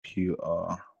You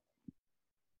are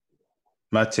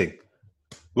Matting.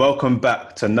 Welcome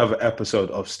back to another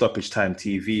episode of Stoppage Time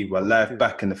TV. We're live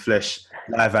back in the flesh,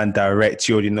 live and direct.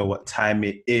 You already know what time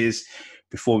it is.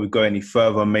 Before we go any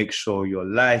further, make sure you're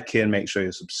liking, make sure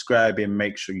you're subscribing,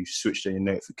 make sure you switch on your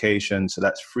notifications. So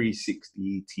that's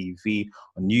 360 TV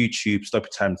on YouTube,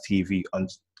 Stoppage Time TV on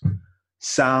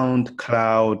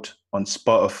SoundCloud, on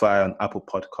Spotify, on Apple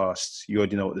Podcasts. You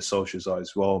already know what the socials are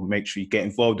as well. Make sure you get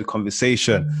involved in the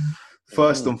conversation.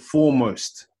 First and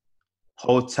foremost,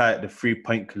 hold tight the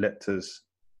 3-point collectors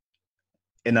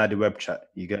in the web chat.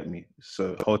 You get me?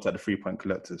 So hold tight the 3-point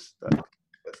collectors.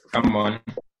 Come on.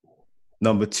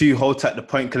 Number 2, hold tight the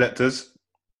point collectors.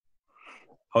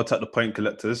 Hold tight the point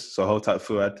collectors. So hold tight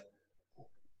Fuad.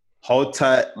 Hold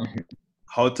tight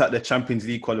the Champions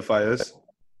League qualifiers.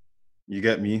 You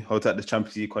get me? Hold tight the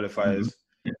Champions League qualifiers.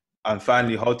 And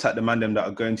finally, hold tight the man them that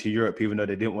are going to Europe, even though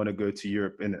they didn't want to go to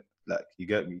Europe, innit? Like, you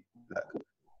get me? Like,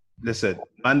 listen,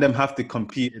 man them have to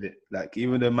compete in it. Like,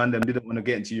 even though man them didn't want to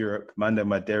get into Europe, man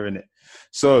them are there in it.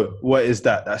 So what is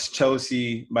that? That's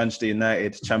Chelsea, Manchester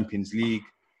United, Champions League,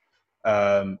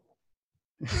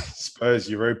 Spurs,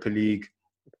 Europa League.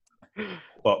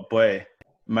 But boy,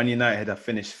 Man United have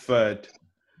finished third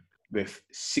with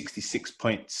 66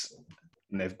 points.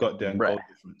 And they've got their goal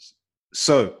difference.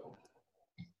 So,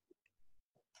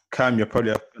 Cam, you're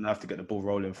probably going to have to get the ball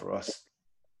rolling for us.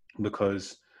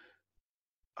 Because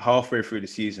halfway through the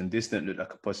season, this didn't look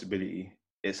like a possibility.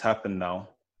 It's happened now.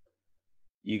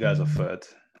 You guys are third.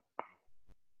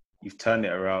 You've turned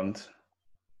it around.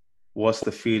 What's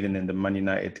the feeling in the Man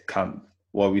United camp?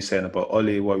 What are we saying about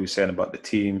Ole? What are we saying about the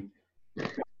team?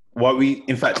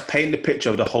 In fact, paint the picture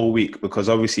of the whole week, because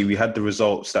obviously we had the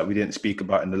results that we didn't speak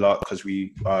about in the last, because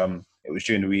it was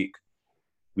during the week.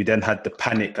 We then had the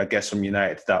panic, I guess, from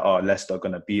United that, Leicester are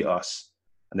going to beat us.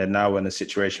 And then now we're in a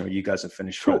situation where you guys have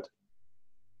finished third.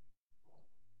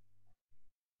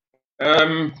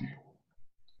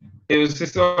 It was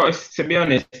just, to be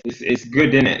honest, it's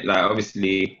good, innit? Like,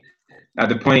 obviously, at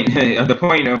the point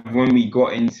of when we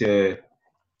got into,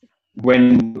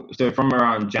 from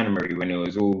around January, when it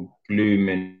was all gloom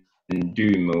and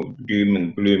doom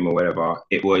and gloom or whatever,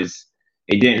 it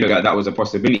didn't look like that was a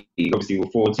possibility. Obviously, we're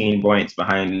 14 points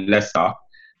behind Leicester,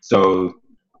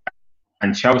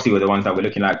 and Chelsea were the ones that were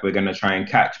looking like we're going to try and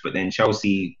catch, but then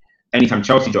Chelsea, anytime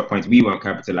Chelsea dropped points, we weren't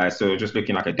capitalised, so it was just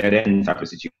looking like a dead-end type of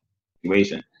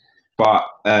situation. But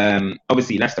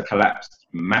obviously, Leicester collapsed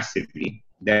massively.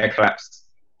 Their collapse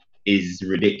is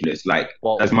ridiculous. Like,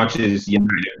 as much as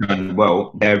United have done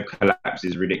well, their collapse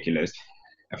is ridiculous.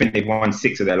 I think they've won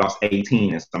 6 of their last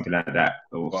 18 or something like that,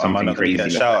 or something crazy. Get a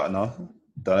shout out now.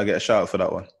 Don't I get a shout out for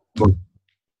that one?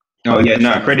 Oh yeah,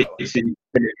 no, credit for saying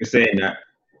that.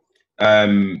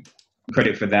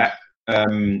 Credit for that.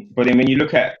 But then when you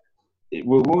look at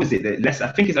what was it?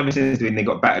 I think it's ever since when they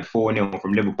got battered 4-0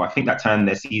 from Liverpool. I think that turned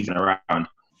their season around.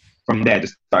 From there,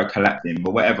 just started collapsing.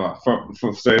 But whatever.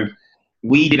 So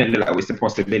we didn't look like it was a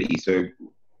possibility. So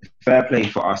fair play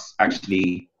for us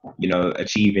actually,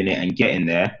 achieving it and getting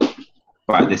there.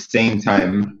 But at the same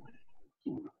time,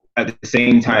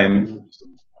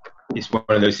 it's one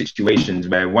of those situations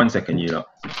where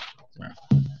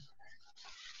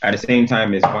At the same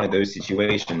time, it's one of those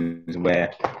situations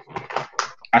where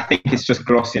I think it's just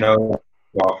glossing over.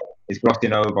 It's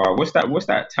glossing over. What's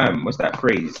that term? What's that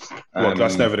phrase?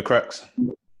 Glossing over the cracks.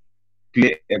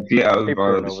 Glitter over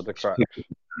the cracks.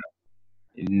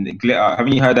 Glitter.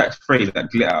 Haven't you heard that phrase? That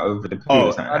glitter over the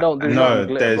pool. I don't do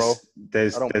glitter, bro.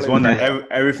 There's one that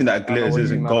everything that glitters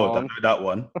isn't gold. I know that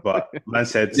one, but man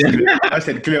said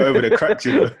glitter over the cracks.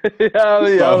 You know?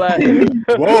 I'm like,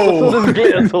 whoa! What's this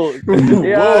glitter talk?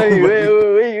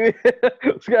 Wait.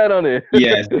 What's going on here?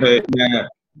 Yeah.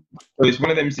 So it's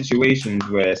one of them situations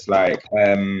where it's like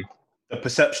the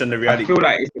perception, the reality. I feel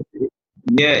like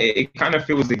it kind of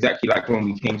feels exactly like when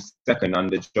we came second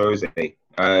under Jose.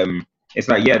 It's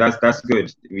like, yeah, that's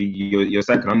good. You're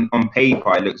second on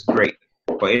paper. It looks great,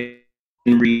 but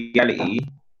in reality,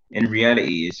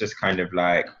 it's just kind of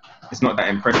like it's not that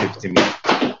impressive to me.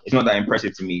 It's not that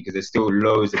impressive to me because there's still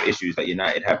loads of issues that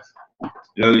United have.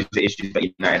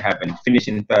 And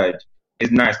finishing third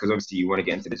is nice because obviously you want to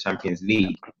get into the Champions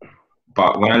League.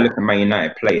 But when I look at Man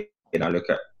United play and I look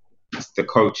at the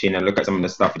coaching and look at some of the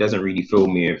stuff, it doesn't really fill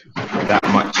me with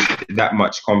that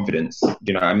much confidence. Do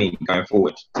you know what I mean? Going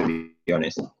forward, to be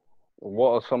honest.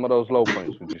 What are some of those low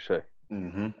points, would you say?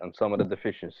 Mm-hmm. And some of the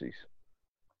deficiencies?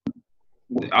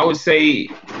 I would say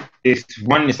it's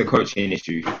a coaching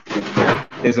issue.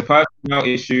 There's a personnel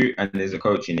issue and there's a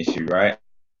coaching issue, right?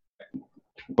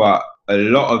 But a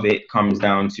lot of it comes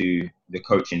down to the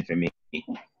coaching for me.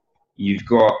 you've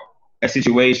got a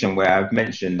situation where I've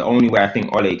mentioned the only way I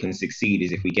think Ole can succeed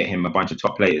is if we get him a bunch of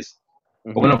top players.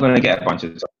 But we're not going to get a bunch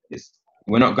of top players.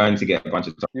 We're not going to get a bunch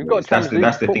of top You've players. got Champions League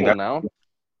That's the football thing. now.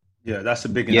 Yeah, that's a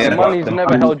big Yeah, And incentive. money's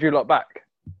never held you lot back.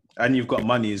 And you've got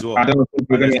money as well. I don't think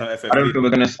we're And there's going no to. I don't FFP. think we're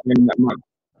going to spend that much.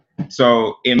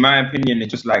 So, in my opinion,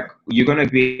 it's just like you're going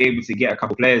to be able to get a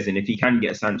couple players in. If you can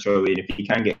get Sancho in, if you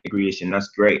can get Grealish in, that's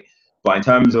great. But in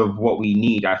terms of what we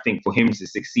need, I think for him to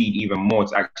succeed even more,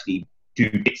 to actually do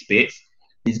bits,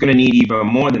 he's going to need even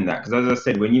more than that. Because as I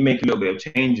said, when you make a little bit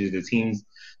of changes,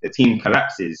 the team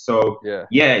collapses. So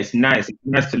yeah, it's nice. It's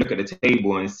nice to look at the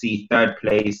table and see third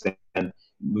place, and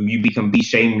we can be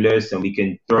shameless and we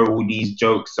can throw all these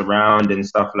jokes around and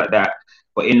stuff like that.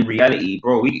 But in reality,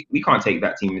 bro, we can't take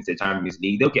that team into the Champions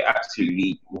League. They'll get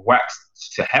absolutely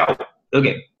waxed to hell. They'll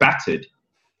get battered.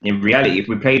 In reality, if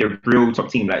we played a real top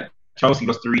team, like Chelsea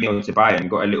lost 3-0 to Bayern,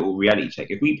 got a little reality check.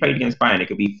 If we played against Bayern, it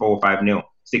could be 4-5-0,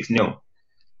 6-0. Do you know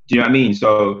what I mean?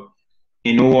 So,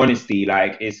 in all honesty,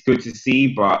 like, it's good to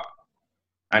see,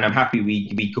 and I'm happy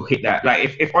we could hit that.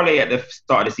 Like, if Ole at the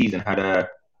start of the season had a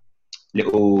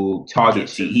little target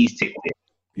sheet, he's ticked it.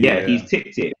 Yeah, he's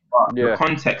ticked it. But the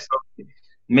context of it,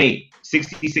 mate,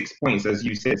 66 points, as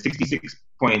you said, 66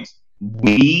 points.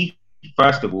 We,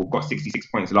 first of all, got 66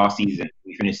 points last season.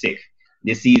 We finished 6th.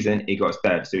 This season, it got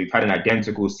 3rd. So we've had an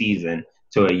identical season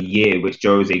to a year which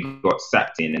Jose got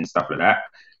sacked in and stuff like that.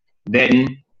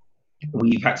 Then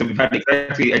we've had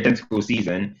exactly identical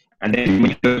season. And then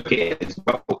when you look at it as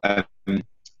well,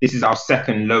 this is our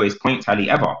 2nd lowest point tally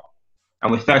ever.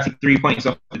 And we're 33 points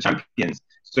off the champions.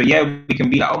 So yeah, we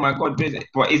can be like, oh my God,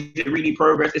 but is it really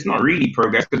progress? It's not really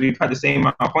progress because we've had the same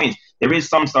amount of points. There is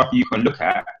some stuff you can look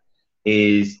at.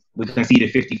 Is we conceded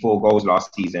 54 goals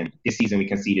last season. This season we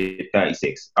conceded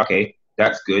 36. Okay,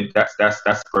 that's good.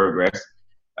 That's progress,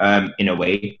 in a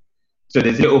way. So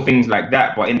there's little things like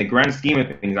that, but in the grand scheme of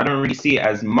things, I don't really see it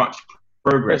as much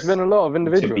progress. There's been a lot of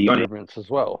individual improvements as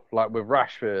well, like with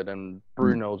Rashford and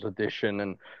Bruno's addition,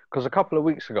 and because a couple of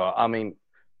weeks ago, I mean,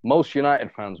 most United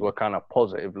fans were kind of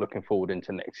positive looking forward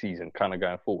into next season, kind of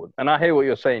going forward. And I hear what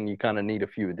you're saying. You kind of need a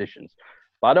few additions,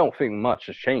 but I don't think much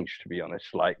has changed, to be honest.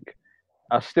 Like,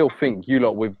 I still think you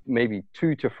lot, with maybe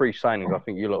 2 to 3 signings, I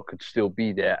think you lot could still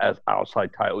be there as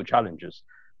outside title challengers.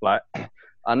 Like,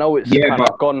 I know it's kind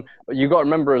of gone, but you got to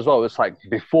remember as well, it's like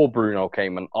before Bruno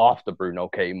came and after Bruno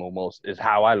came, almost, is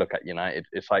how I look at United.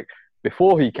 It's like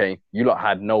before he came, you lot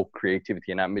had no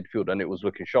creativity in that midfield and it was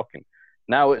looking shocking.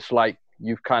 Now it's like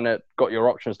you've kind of got your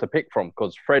options to pick from,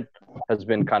 because Fred has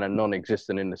been kind of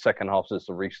non-existent in the second half since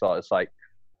the restart. It's like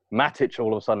Matic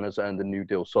all of a sudden has earned a new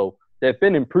deal. So there have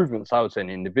been improvements, I would say, in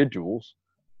individuals,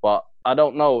 but I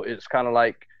don't know. It's kind of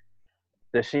like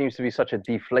there seems to be such a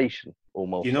deflation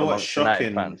almost. You know what's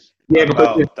shocking? Fans. Yeah,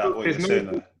 about that what you're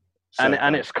saying.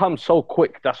 And it's come so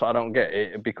quick. That's what I don't get.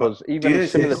 It, because even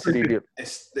similar to the...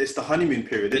 It's the honeymoon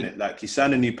period, isn't it? Like, you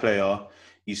sign a new player,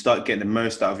 you start getting the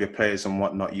most out of your players and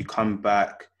whatnot. You come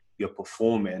back, you're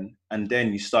performing, and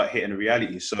then you start hitting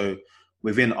reality. So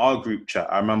within our group chat,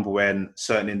 I remember when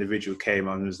certain individual came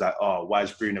and was like, oh, why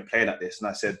is Bruno playing like this? And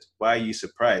I said, why are you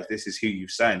surprised? This is who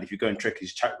you've signed. If you go and check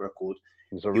his track record,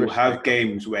 he'll have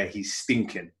games where he's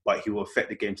stinking, but he will affect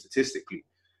the game statistically.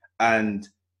 And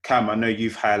Cam, I know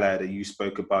you've highlighted it, you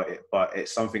spoke about it, but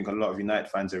it's something a lot of United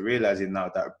fans are realising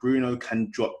now, that Bruno can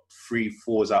drop 3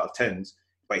 4s out of 10s,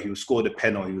 but he will score the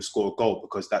pen or he will score a goal,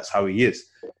 because that's how he is.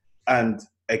 And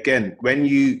again, when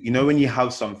when you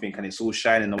have something and it's all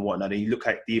shining and whatnot, and you look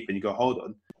at it deep and you go, hold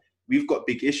on, we've got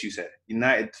big issues here.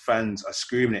 United fans are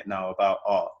screaming it now about,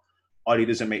 Ole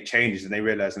doesn't make changes, and they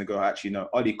realise and they go, actually, no,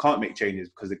 Ole can't make changes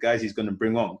because the guys he's going to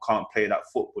bring on can't play that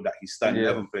football that he's starting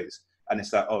 11 plays. And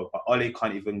it's like, but Ole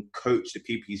can't even coach the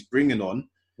people he's bringing on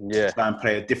to try and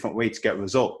play a different way to get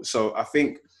results. So I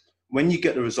think when you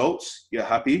get the results, you're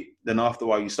happy. Then after a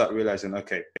while, you start realising,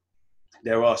 okay,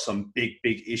 there are some big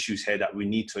issues here that we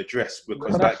need to address.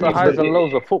 Because that's the highs and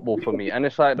lows of football for me. And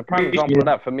it's like, the prime example of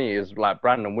that for me is like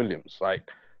Brandon Williams. Like,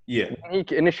 when he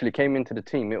initially came into the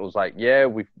team, it was like,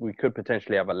 we could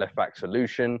potentially have a left-back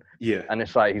solution. Yeah. And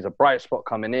it's like, he's a bright spot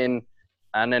coming in.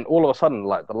 And then all of a sudden,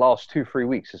 like the last 2-3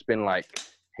 weeks, it's been like,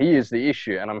 he is the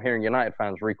issue. And I'm hearing United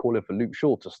fans recalling for Luke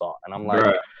Shaw to start. And I'm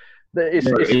like,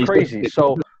 it's crazy.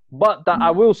 So, but that,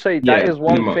 I will say that is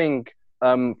one thing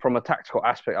from a tactical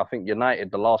aspect. I think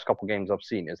United, the last couple of games I've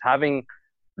seen, is having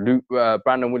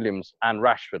Brandon Williams and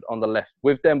Rashford on the left,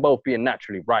 with them both being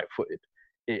naturally right-footed.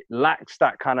 It lacks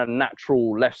that kind of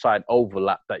natural left side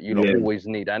overlap that you always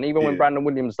need. And even when Brandon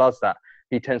Williams does that,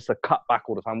 he tends to cut back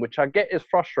all the time, which I get is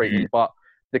frustrating. But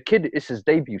The kid, it's his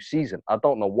debut season. I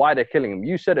don't know why they're killing him.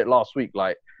 You said it last week,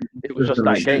 like it was just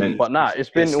that game. But nah, it's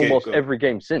been almost every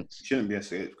game since. Shouldn't be a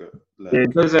scapegoat. Like,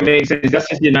 it doesn't make sense. That's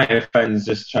just United fans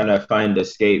just trying to find a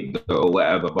scapegoat or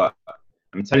whatever. But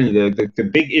I'm telling you, the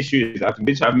big issue is,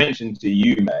 which I've mentioned to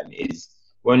you, man, is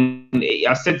when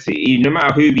I said to you, no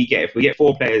matter who we get, if we get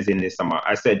 4 players in this summer,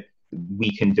 I said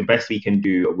the best we can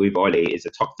do with Ole is a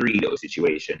top 3 little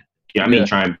situation. You know what I mean?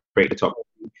 Try and break the top.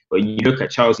 But you look at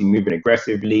Chelsea moving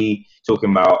aggressively,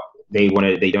 talking about they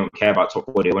don't care about top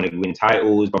 4, they want to win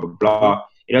titles, blah blah blah.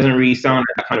 It doesn't really sound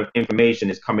like that kind of information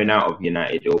is coming out of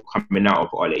United or coming out of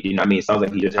Ole. You know what I mean? It sounds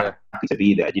like he's just happy to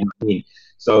be there. Do you know what I mean?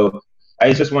 So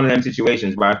it's just one of them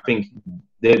situations where I think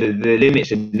the limit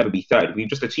should never be 3rd. We've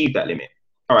just achieved that limit.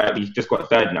 All right, we've just got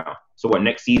 3rd now. So what,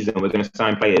 next season we're going to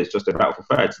sign players just to battle for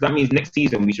 3rd. So that means next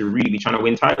season we should really be trying to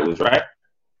win titles, right?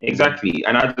 Exactly.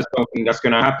 And I just don't think that's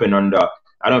going to happen under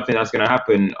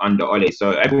Ole.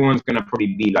 So everyone's going to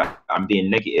probably be like, I'm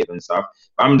being negative and stuff.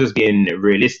 But I'm just being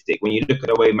realistic. When you look at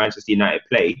the way Manchester United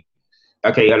play,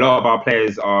 okay, a lot of our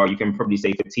players are, you can probably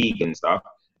say, fatigue and stuff.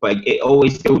 But it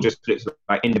always still just looks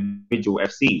like individual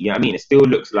FC. You know what I mean? It still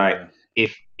looks like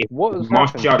if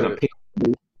Martial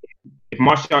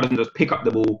doesn't just pick up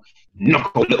the ball,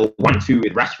 knock a little 1-2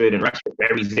 with Rashford and Rashford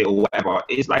buries it or whatever,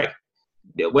 it's like,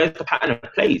 where's the pattern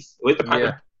of plays?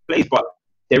 But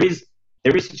there is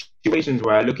situations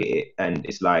where I look at it and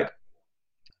it's like,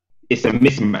 it's a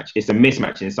mismatch. It's a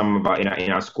mismatch in some of in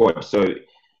our squad. So,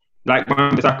 like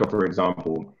Wan-Bissaka, for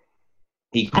example,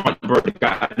 he can't, bro. The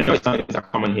guy, I know it's like I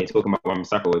come on here talking about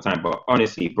Wan-Bissaka all the time, but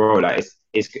honestly, bro, like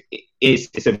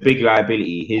it's a big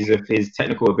liability. His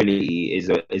technical ability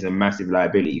is a massive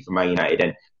liability for Man United,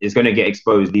 and it's going to get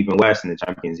exposed even worse in the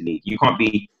Champions League. You can't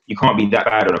be that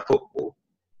bad on a football.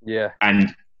 Yeah.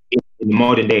 And in the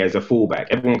modern day, as a fullback,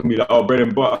 everyone can be like, oh, bread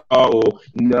and butter, or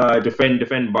no, defend.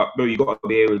 But bro, you got to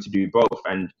be able to do both.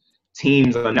 And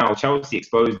teams are now, Chelsea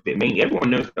exposed it mainly.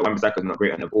 Everyone knows that Wan-Bissaka is not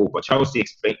great on the ball, but Chelsea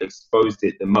exposed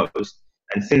it the most.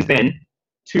 And since then,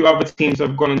 2 other teams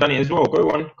have gone and done it as well.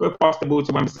 Go pass the ball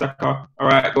to Wan-Bissaka. All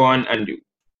right, go on and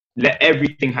let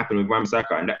everything happen with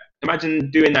Wan-Bissaka. And imagine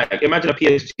doing that. Like, imagine a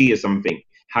PSG or something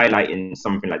highlighting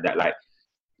something like that. Like,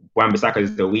 Wan-Bissaka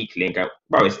is the weak link.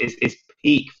 Bro, it's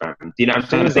peak, fam. Do you know what I'm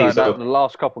trying to say? So, the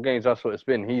last couple of games, that's what it's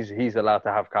been. He's allowed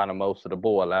to have kind of most of the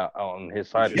ball out on his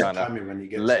side. Kind of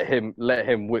let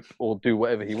him whip or do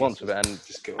whatever he wants with it. And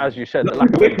as you said, the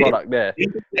lack of end product there.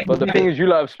 But the thing is,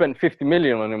 you have spent 50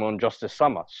 million on him on just this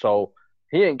summer, so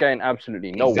he ain't going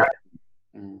absolutely nowhere.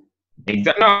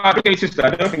 Exactly. No, I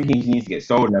don't think he needs to get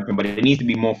sold or nothing, but there needs to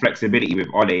be more flexibility with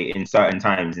Ole in certain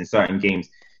times, in certain games.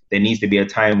 There needs to be a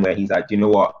time where he's like, you know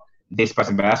what, this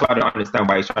person. But that's why I don't understand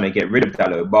why he's trying to get rid of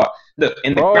Dalot. But look,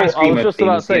 in the grand scheme I was just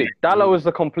about to say, Dalot is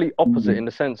the complete opposite in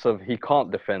the sense of he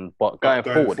can't defend, but going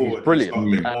forward, he's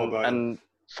brilliant. And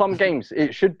some games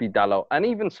it should be Dalot, and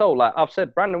even so, like I've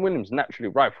said, Brandon Williams naturally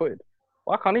right-footed.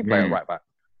 Why can't he play a right back?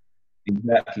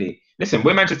 Exactly. Listen,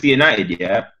 we're Manchester United.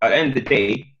 Yeah. At the end of the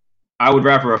day, I would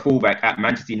rather a fullback at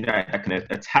Manchester United that can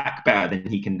attack better than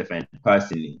he can defend,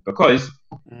 personally, because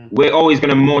we're always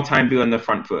going to more time be on the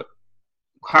front foot.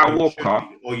 Kyle Walker,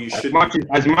 we should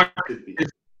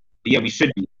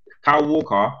be. Kyle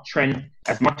Walker, Trent,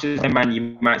 as much as man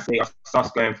you might say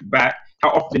us going back, how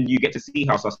often do you get to see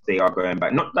how sus they are going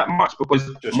back? Not that much, because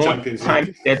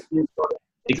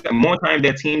more time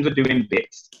their teams are doing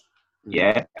bits.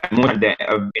 Yeah, and more time they're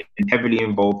heavily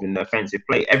involved in the offensive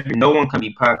play. No one can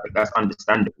be perfect. That's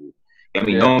understandable. I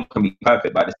mean, no one can be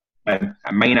perfect, but at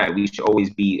Man United, we should always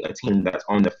be a team that's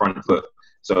on the front foot.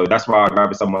 So that's why I'd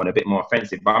rather someone a bit more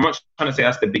offensive. But I'm not trying to say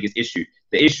that's the biggest issue.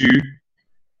 The issue,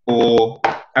 or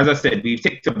as I said, we've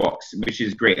ticked a box, which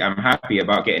is great. I'm happy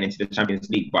about getting into the Champions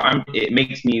League, but it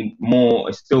makes me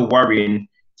still worrying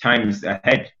times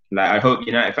ahead. Like, I hope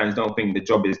United fans don't think the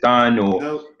job is done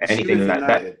or anything like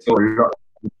that.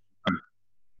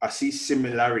 I see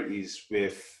similarities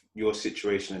with your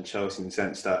situation in Chelsea in the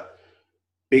sense that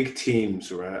big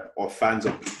teams, right, or fans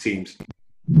of big teams,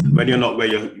 when you're not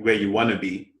where you want to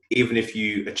be, even if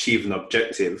you achieve an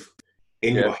objective,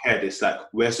 in your head, it's like,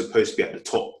 we're supposed to be at the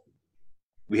top.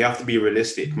 We have to be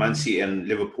realistic. Man City and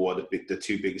Liverpool are the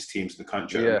 2 biggest teams in the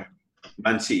country. Yeah.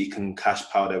 Man City can cash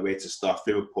power their way to stuff.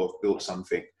 Liverpool have built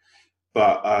something.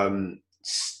 But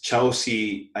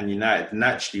Chelsea and United,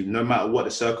 naturally, no matter what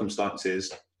the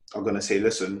circumstances, are going to say,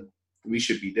 listen, we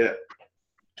should be there.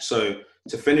 So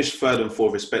to finish 3rd and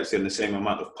 4th respectively on the same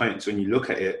amount of points, when you look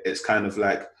at it, it's kind of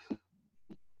like,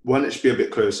 1, it should be a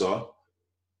bit closer.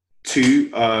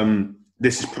 2,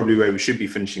 this is probably where we should be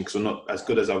finishing because we're not as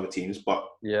good as other teams, but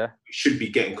we should be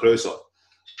getting closer.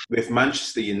 with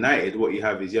Manchester United, what you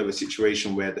have is you have a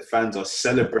situation where the fans are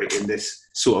celebrating this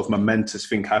sort of momentous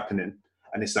thing happening.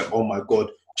 And it's like, oh my God,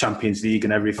 Champions League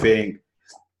and everything.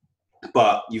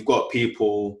 But you've got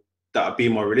people that are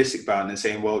being more realistic about it and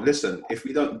saying, well, listen, if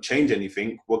we don't change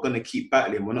anything, we're going to keep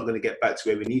battling. We're not going to get back to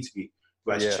where we need to be.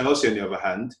 Whereas Chelsea, on the other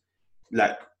hand,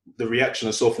 like the reaction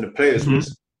I saw from the players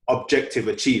was objective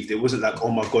achieved. It wasn't like, oh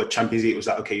my God, Champions League. It was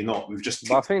like, okay, we've just...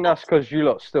 But I think that's because you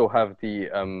lot still have the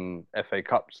FA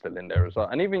Cup still in there as well.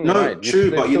 And even United... No,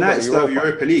 true, but United still have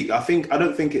Europa League. I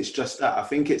don't think it's just that. I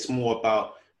think it's more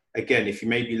about, again, if you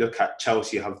maybe look at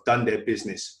Chelsea, have done their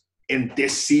business in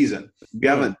this season. We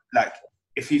haven't, like,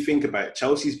 if you think about it,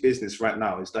 Chelsea's business right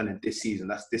now is done in this season.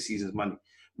 That's this season's money.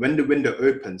 When the window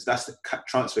opens, that's the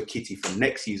transfer kitty for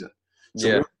next season. So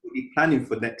we're already planning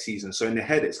for next season. So in the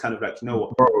head, it's kind of like, you know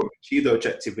what, to achieve the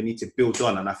objective, we need to build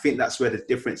on. And I think that's where the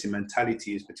difference in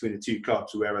mentality is between the two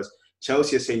clubs. Whereas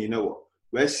Chelsea are saying, you know what,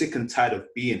 we're sick and tired of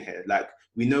being here. Like,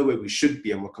 we know where we should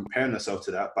be and we're comparing ourselves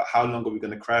to that. But how long are we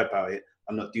going to cry about it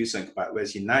and not do something about it?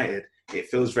 Whereas United, it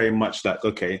feels very much like,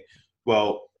 okay,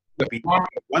 well, we want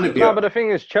to be... No, but the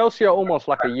thing is, Chelsea are almost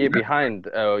like a year behind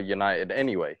United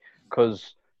anyway,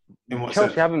 because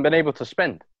Chelsea haven't been able to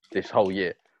spend this whole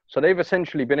year. So they've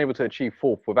essentially been able to achieve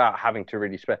fourth without having to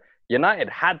really spend. United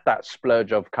had that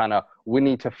splurge of kind of, we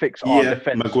need to fix our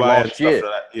defence last year.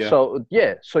 Like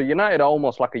that, so United are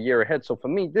almost like a year ahead. So for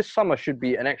me, this summer should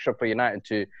be an extra for United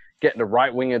to get the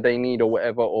right winger they need or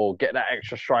whatever, or get that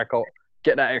extra striker,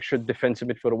 get that extra defensive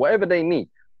midfielder, whatever they need.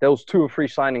 Those 2 or 3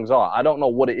 signings are. I don't know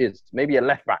what it is. Maybe a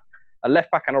left back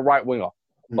and a right winger.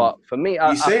 But for me,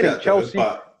 I think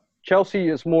Chelsea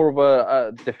is more of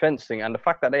a defence thing. And the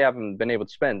fact that they haven't been able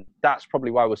to spend, that's probably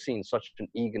why we're seeing such an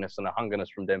eagerness and a hungerness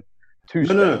from them to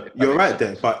spend. No, you're right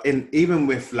there. But even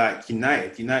with like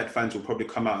United fans will probably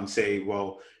come out and say,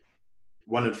 well,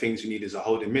 one of the things we need is a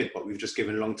holding mid, but we've just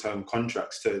given long-term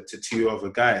contracts to 2 other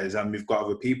guys and we've got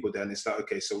other people there. And it's like,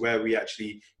 okay, so where are we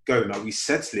actually going? Are we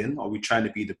settling? Or are we trying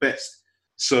to be the best?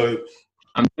 So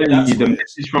I'm telling you, the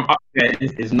message from up there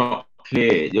is not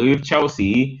clear. With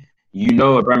Chelsea, you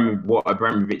know what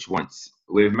Abramovich wants.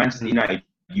 With Manchester United,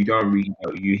 you don't really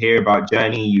know. You hear about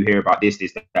journey, you hear about this,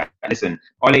 that. Listen,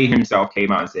 Ole himself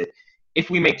came out and said, if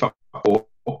we make top 4,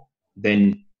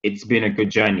 then it's been a good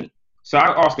journey. So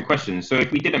I asked the question, so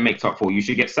if we didn't make top 4, you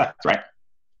should get sacked, right?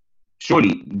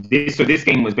 Surely, this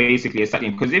game was basically a sack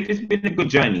game. Because if it's been a good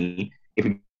journey, if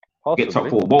we get top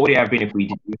 4, what would it have been if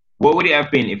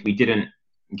we didn't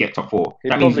get top 4?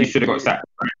 That means you should have got sacked.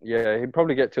 Right? Yeah, he'd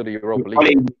probably get to the Europa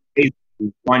League.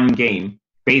 One game,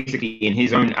 basically in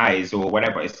his own eyes or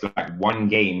whatever, it's like one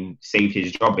game saved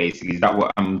his job, basically. Is that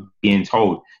what I'm being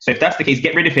told? So if that's the case,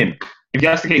 get rid of him. If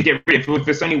that's the case, get rid of him. If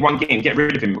it's only one game, get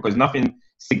rid of him, because nothing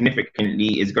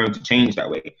significantly is going to change that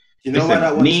way. You know why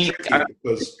that one's tricky?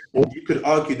 Because you could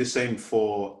argue the same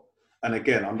for, and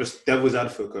again, I'm just devil's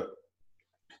advocate.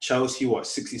 Chelsea,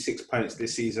 66 points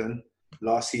this season.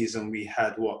 Last season, we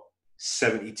had,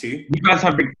 72? You guys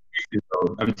have big excuses,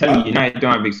 though. I'm telling you, United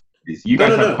don't have big excuses. You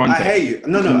guys have context. I hear you.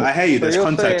 I hear you. There's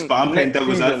context, but I'm playing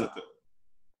devil's advocate.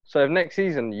 So if next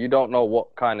season, you don't know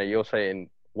what kind of, you're saying,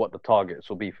 what the targets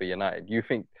will be for United, you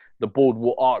think the board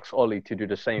will ask Ole to do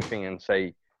the same thing and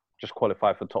say, just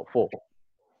qualify for top 4?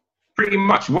 Pretty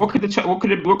much. What could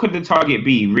the target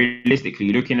be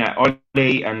realistically? Looking at Ole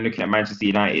and looking at Manchester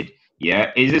United,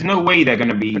 there's no way they're going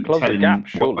to be telling the gap,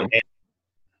 surely.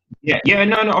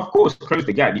 No, of course, close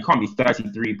the gap. You can't be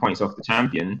 33 points off the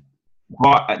champion,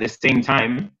 but at the same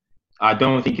time, I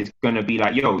don't think it's going to be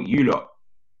like, yo, you lot,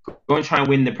 go and try and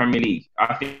win the Premier League.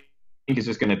 I think it's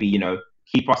just going to be,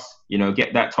 keep us,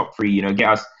 get that top 3, get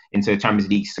us into the Champions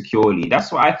League securely.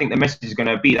 That's what I think the message is going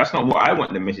to be. That's not what I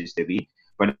want the message to be,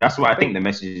 but that's what I think the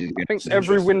message is going to be. I think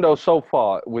every window so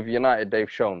far with United, they've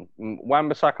shown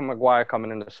Wan-Bissaka, Maguire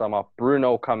coming in the summer,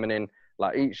 Bruno coming in,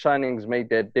 like each signing's made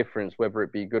their difference, whether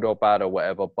it be good or bad or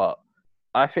whatever. But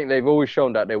I think they've always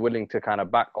shown that they're willing to kind of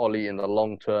back Ole in the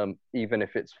long term, even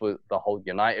if it's for the whole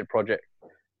United project.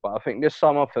 But I think this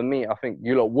summer, for me, I think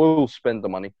you lot will spend the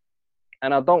money.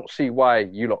 And I don't see why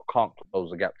you lot can't close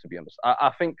the gap, to be honest.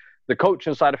 I think the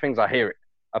coaching side of things, I hear it.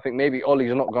 I think maybe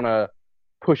Ole's not going to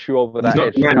push you over that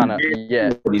edge.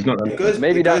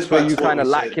 Maybe that's where you kind of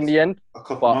lack in the end.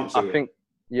 But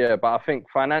I think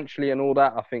financially and all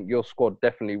that, I think your squad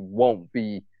definitely won't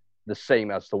be the same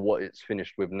as to what it's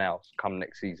finished with now come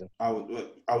next season. I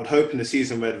would hope in the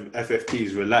season where the FFP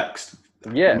is relaxed.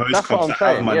 Yeah, that's what I'm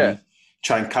saying.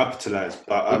 Try and capitalise.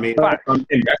 But I mean,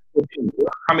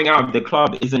 coming out of the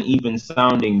club isn't even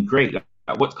sounding great.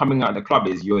 what's coming out of the club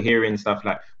is you're hearing stuff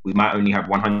like we might only have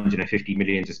 150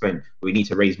 million to spend. We need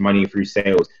to raise money through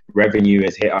sales. Revenue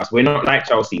has hit us. We're not like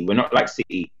Chelsea. We're not like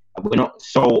City. We're not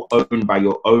so owned by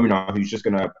your owner who's just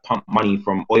gonna pump money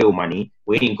from oil money.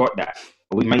 We ain't got that.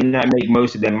 We may not make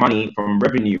most of their money from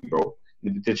revenue, bro.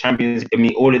 The Champions. I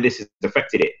mean, all of this has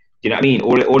affected it. Do you know what I mean?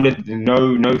 All of the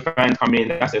no fans coming in,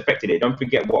 that's affected it. Don't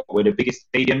forget what we're the biggest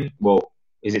stadium. Well,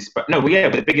 is it? No, we're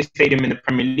the biggest stadium in the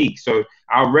Premier League. So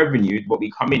our revenue, what we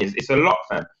come in is, it's a lot,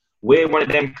 fam. We're one of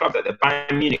them clubs that the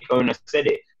Bayern Munich owner said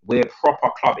it. We're a proper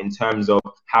club in terms of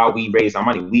how we raise our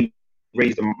money. We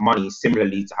raise the money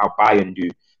similarly to how Bayern do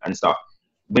and stuff.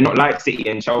 We're not like City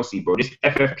and Chelsea, bro. This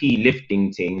FFP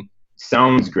lifting thing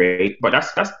sounds great, but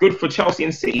that's good for Chelsea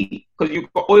and City because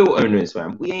you've got oil owners,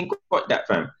 fam. We ain't got that,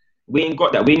 fam. We ain't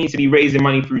got that. We need to be raising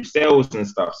money through sales and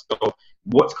stuff. So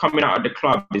what's coming out of the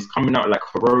club is coming out like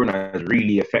Corona has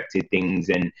really affected things,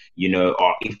 and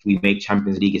if we make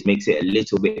Champions League, it makes it a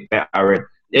little bit better. And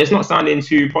it's not sounding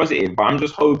too positive, but I'm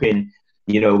just hoping,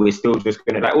 we're still just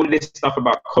gonna all of this stuff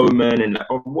about Koeman and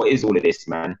what is all of this,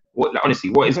 man? Honestly,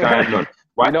 what is going on?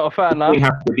 Why You're not a fan now?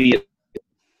 Have to be?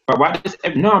 But why does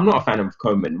no? I'm not a fan of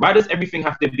Koeman. Why does everything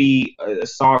have to be a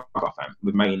saga, fam,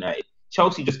 with Man United?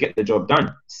 Chelsea just get the job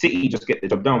done. City just get the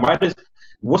job done.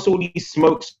 What's all these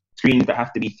smoke screens that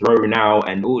have to be thrown out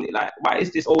and all? Why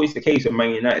is this always the case with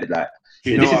Man United? What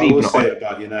I will say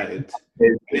about United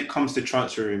when it comes to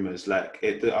transfer rumors, I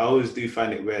always do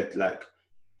find it weird.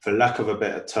 For lack of a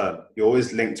better term, you're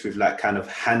always linked with kind of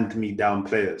hand-me-down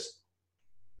players.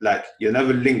 You're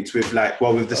never linked with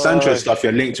with the Sancho stuff,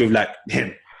 you're linked with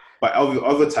him. But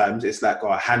other times it's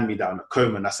hand-me-down.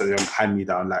 Koeman, that's a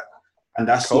hand-me-down. And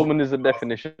that's Coleman is the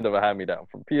definition of a hand-me-down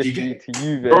from PSG to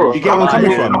Juve. Do you get where I'm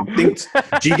coming from?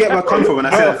 Do you get where I'm coming from when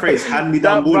I say that phrase,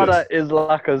 hand-me-down ballers? That brother is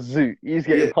like a zoo. He's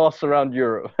getting passed around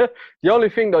Europe. The only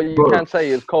thing, though, you can say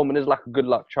is Coleman is like a good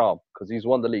luck charm because he's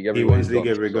won the league everywhere. He wins the league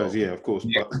everywhere he goes, yeah, of course.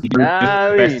 Yeah. But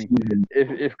I mean,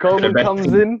 if Coleman comes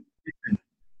in...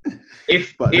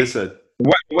 Listen.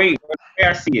 The way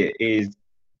I see it is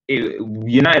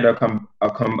United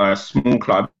are a small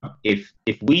club. If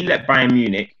we let Bayern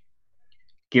Munich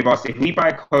if we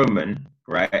buy Koeman,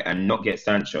 right, and not get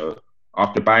Sancho,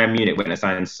 after Bayern Munich went and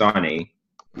signed Sane,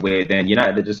 then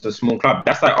United are just a small club.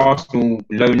 That's like Arsenal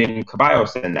loaning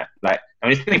Ceballos and that.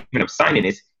 It's not even of signing,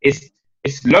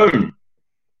 it's loan.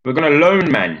 We're gonna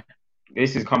loan, man.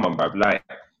 Come on, bruv.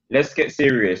 Let's get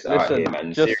serious out here,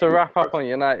 man. Just to wrap up on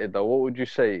United, though, what would you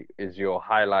say is your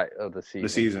highlight of the season? The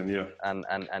season, yeah.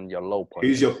 And your low point.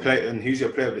 Who's your player of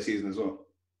the season as well?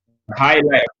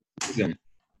 Highlight of the season.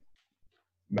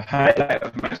 The highlight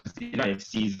of Manchester United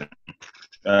season.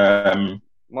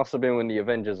 Must have been when the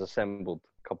Avengers assembled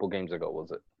a couple games ago,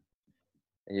 was it?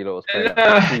 And you lot was playing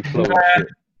free flow.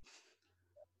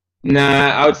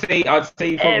 Nah, I'd say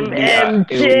probably MMG.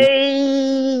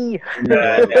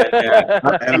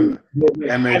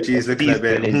 MMG is the club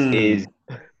is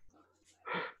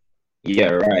yeah,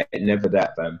 right. Never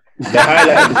that, fam. The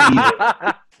highlight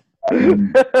of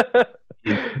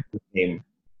the season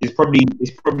is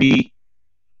probably.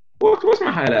 What's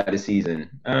my highlight of the season?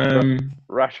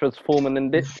 Rashford's form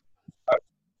and this.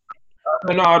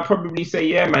 No, I'd probably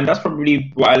say man. That's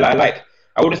probably what I like.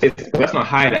 I wouldn't say that's not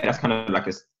highlight. That's kind of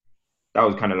that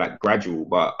was kind of gradual,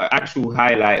 but actual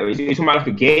highlight. Are you talking about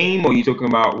a game, or are you talking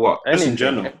about what? In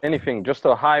general, anything. Just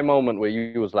a high moment where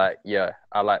you was like, yeah,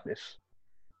 I like this.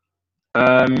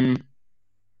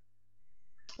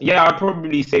 Yeah, I'd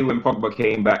probably say when Pogba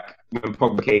came back,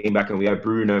 and we had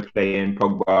Bruno playing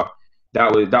Pogba.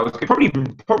 That was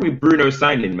probably Bruno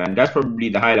signing, man. That's probably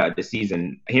the highlight of the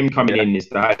season. Him coming in is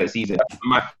the highlight of the season.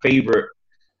 My favorite.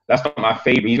 That's not my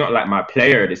favorite. He's not my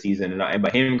player of the season,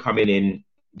 but him coming in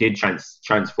did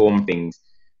transform things.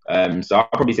 So I'll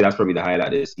probably say that's probably the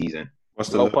highlight of the season. What's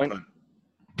the low point?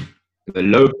 The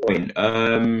low point.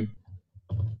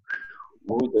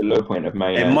 What was the low point of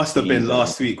Man United? It must have been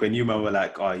last week when you man were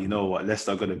like, "Oh, you know what?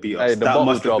 Leicester are gonna beat us." Hey, the that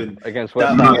must have been against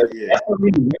West Ham. Yeah.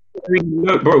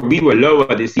 Bro, we were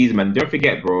lower this season, man. Don't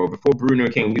forget, bro. Before Bruno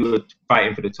came, we were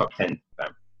fighting for the top 10.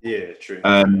 Fam. Yeah, true.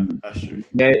 That's true.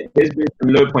 Yeah, there's been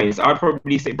some low points. I'd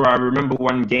probably say, bro, I remember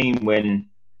one game when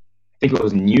I think it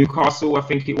was Newcastle. I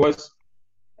think it was,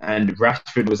 and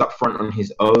Rashford was up front on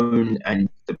his own, and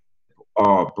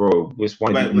bro, this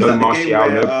one no Martial.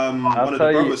 I'll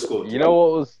tell you. You know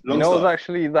what was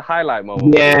actually the highlight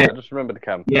moment? Yeah, I just remember the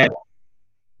camp. Yeah.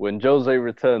 When Jose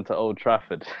returned to Old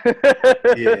Trafford and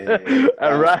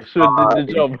Rashford did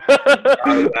the job.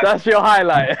 That's your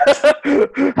highlight.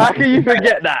 How can you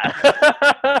forget that?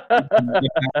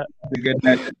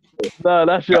 No,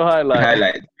 that's your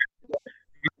highlight.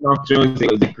 Off Jones,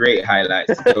 it was a great highlight.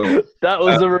 So, that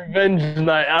was a revenge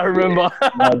night. I remember.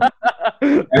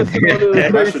 This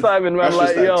morning was Simon, man.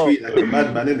 Like, yo, tweet like a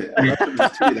madman, innit? Rashford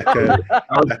was tweet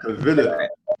like a villain.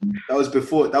 That was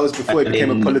before he became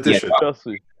a politician. Yeah,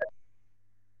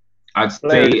 I'd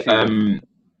say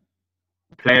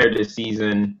player of the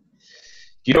season.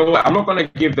 You know what? I'm not going to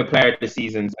give the player of the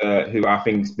season to who I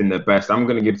think's been the best. I'm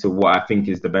going to give to what I think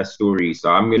is the best story.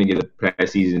 So I'm going to give the player of the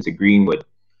season to Greenwood.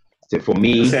 So for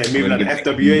me, maybe like the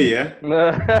FWA, yeah.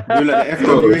 Maybe like the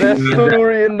FWA. Best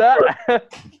story in that.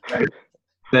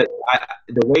 The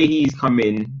way he's come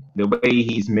in, the way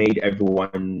he's made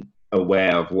everyone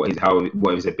aware of what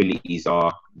his abilities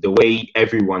are, the way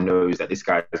everyone knows that this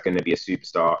guy is going to be a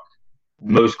superstar.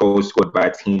 Most goals scored by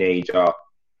a teenager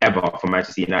ever for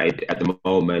Manchester United at the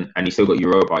moment, and he still got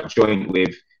Europa, joint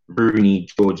with Rooney,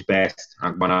 George Best,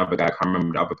 and one other guy. I can't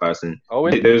remember the other person. Oh,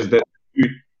 there's the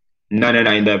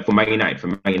for Man United.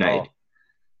 Oh.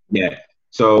 Yeah.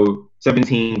 So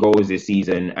 17 goals this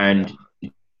season, and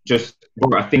just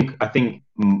I think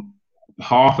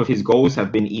half of his goals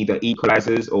have been either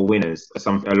equalizers or winners, or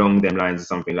something along them lines, or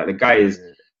something. Like the guy is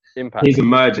impact. His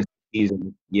emergence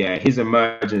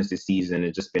this season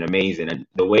has just been amazing, and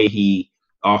the way he,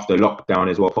 after lockdown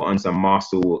as well, put on some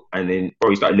muscle, and then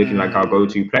probably started looking like our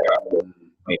go-to player.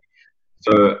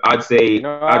 So I'd say,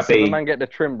 the man get the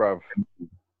trim, bro.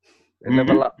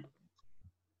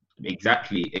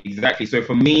 Exactly. So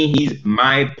for me, he's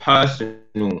my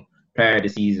personal player of the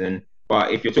season.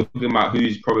 But if you're talking about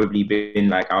who's probably been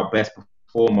like our best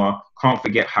performer, can't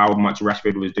forget how much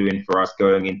Rashford was doing for us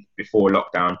going in before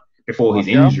lockdown, before his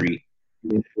injury.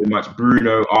 Much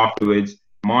Bruno afterwards.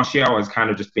 Martial has kind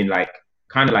of just been like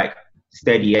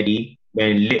steady Eddie.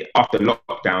 Then after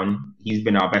lockdown, he's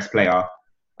been our best player.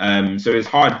 So it's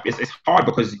hard. It's hard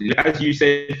because, as you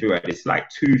said, Fuad, it's like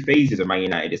two phases of Man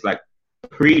United. It's like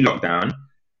pre-lockdown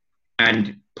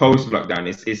and post-lockdown.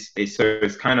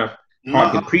 It's kind of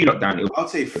hard. With pre-lockdown, I'll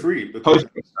say free because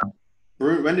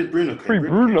when did Bruno come?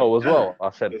 Pre-Bruno as well. I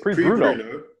said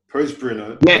pre-Bruno.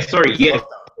 Post-Bruno. Yeah, sorry. Yeah.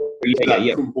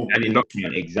 Yeah. And in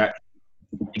lockdown,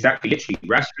 exactly. Literally,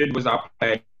 Rashford was our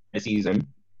player the season,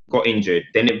 got injured,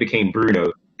 then it became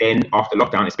Bruno. Then after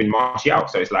lockdown, it's been Martial.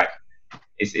 So it's like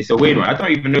it's a weird one. I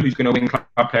don't even know who's going to win Club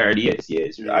Player of the Year this year.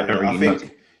 I don't really know.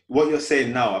 What you're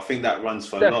saying now, I think that runs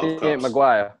for definitely a lot of clubs.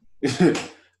 Maguire.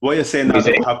 What you're saying now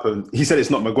will happen. He said it's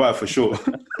not Maguire for sure.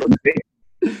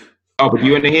 Oh, but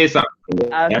you want to hear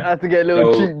something? I have to get a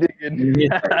little cheap digging. He's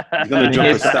going to drop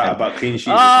a stat about clean sheets.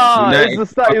 It's the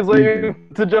stat he was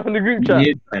waiting to jump in the group chat.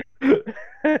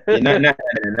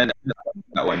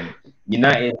 That one.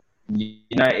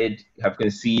 United have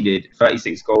conceded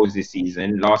 36 goals this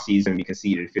season. Last season we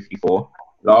conceded 54.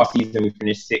 Last season we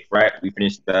finished sixth, right? We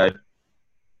finished third.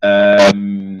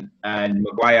 And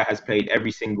Maguire has played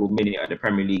every single minute of the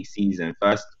Premier League season.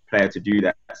 First player to do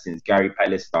that since Gary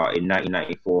Pallister in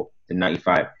 1994 to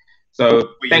 95.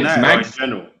 So thanks, Max.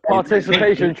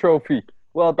 Participation trophy.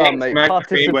 Well done, mate.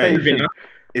 Participation.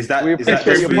 Is that we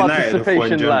appreciate your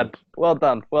participation, lad. Well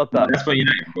done. That's for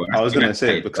United, bro. I was gonna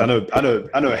say because I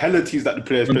know hella teams that the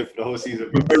players play for the whole season.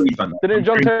 Didn't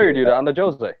John Terry do that under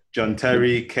Jose? John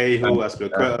Terry, Cahill,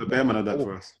 Aspilicueta, Behrman had that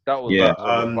for us. That was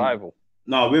rival.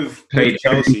 No, with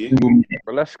Chelsea.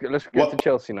 But let's get to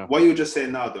Chelsea now. What you were just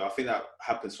saying now, though, I think that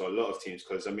happens for a lot of teams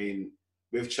because I mean,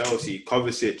 with Chelsea,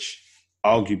 Kovacic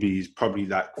arguably is probably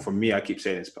like, for me, I keep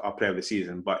saying it's our player of the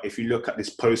season. But if you look at this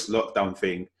post-lockdown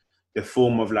thing, the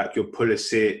form of like your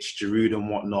Pulisic, Giroud and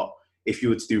whatnot, if you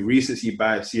were to do recency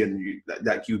bias and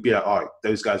you'd be like, all right,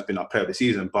 those guys have been our player of the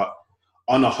season. But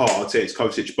on the whole, I'd say it's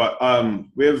Kovacic. But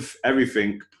with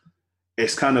everything,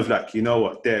 it's kind of like, you know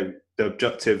what, the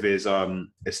objective is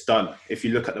it's done. If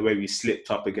you look at the way we slipped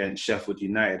up against Sheffield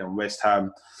United and West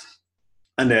Ham,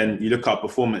 and then you look at our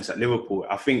performance at Liverpool,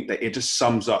 I think that it just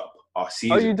sums up our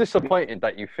season. Are you disappointed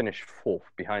that you finished fourth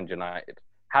behind United,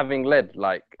 having led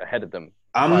like ahead of them?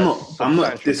 I'm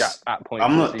not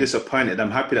disappointed.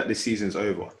 I'm happy that this season's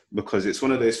over because it's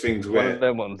one of those things where one of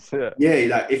them ones, like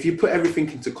if you put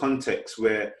everything into context,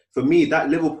 where for me that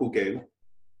Liverpool game,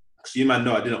 because you might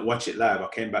know I didn't watch it live. I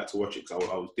came back to watch it because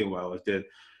I was doing what I was doing.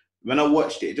 When I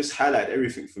watched it, it just highlighted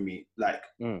everything for me. Like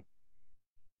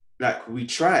we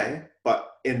try, but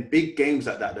in big games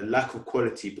like that, the lack of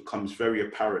quality becomes very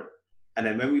apparent. And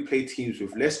then when we play teams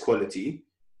with less quality,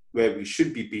 where we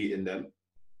should be beating them,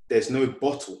 there's no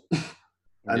bottle.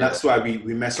 And that's why we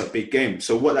mess up big games.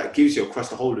 So what that gives you across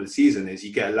the whole of the season is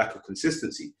you get a lack of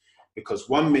consistency. Because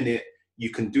 1 minute you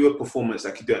can do a performance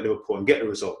like you do at Liverpool and get the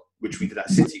result, which we did at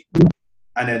City.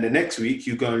 And then the next week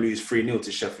you go and lose 3-0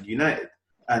 to Sheffield United.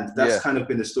 And that's kind of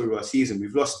been the story of our season.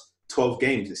 We've lost 12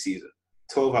 games this season.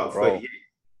 12 out of Bro. 38.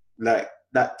 Like,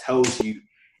 that tells you.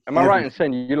 Am I right in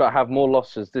saying you lot have more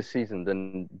losses this season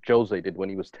than Jose did when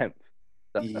he was 10th?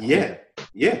 Yeah.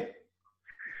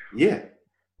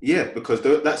 Because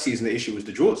that season the issue was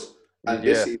the draws, and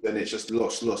this season it's just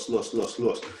lost.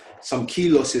 Some key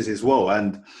losses as well,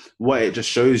 and what it just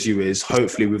shows you is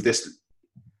hopefully with this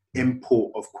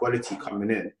import of quality coming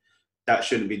in, that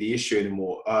shouldn't be the issue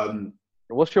anymore.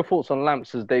 What's your thoughts on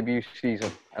Lamps' debut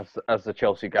season as the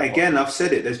Chelsea gaffer? Again, I've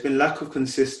said it. There's been lack of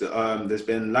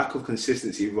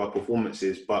consistency with our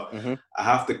performances, but I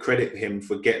have to credit him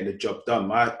for getting the job done.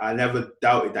 I never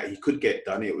doubted that he could get it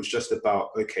done. It was just about,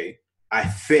 okay, I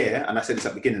fear, and I said this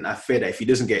at the beginning, I fear that if he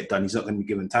doesn't get it done, he's not going to be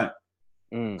given time.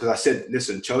 Because I said,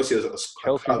 listen, Chelsea's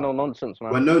no nonsense,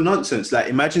 man. Well, no nonsense. Like,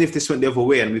 imagine if this went the other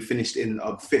way and we finished in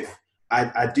 5th.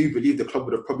 I do believe the club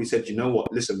would have probably said, you know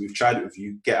what, listen, we've tried it with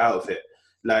you, get out of it.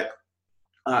 Like,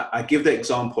 I give the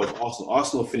example of Arsenal.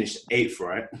 Arsenal finished 8th,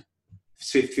 right?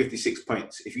 56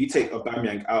 points. If you take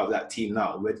Aubameyang out of that team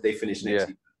now, where did they finish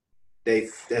next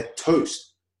season? They're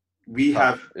toast. We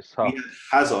had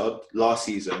Hazard last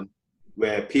season,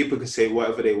 where people can say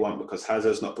whatever they want because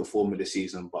Hazard's not performing this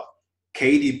season, but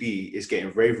KDB is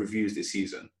getting rave reviews this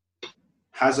season.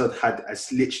 Hazard had a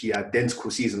literally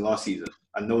identical season last season,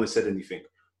 and no one said anything.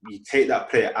 You take that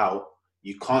player out,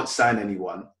 you can't sign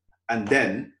anyone, and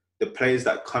then the players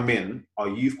that come in are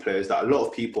youth players that a lot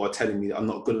of people are telling me are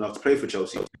not good enough to play for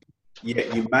Chelsea.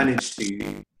 Yet you managed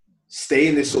to stay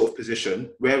in this sort of position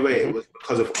where it was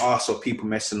because of us or people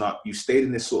messing up. You stayed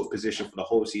in this sort of position for the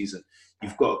whole season.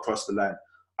 You've got to cross the line.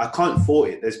 I can't fault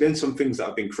it. There's been some things that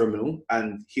have been criminal,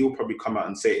 and he'll probably come out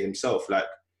and say it himself. Like,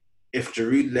 if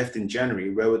Giroud left in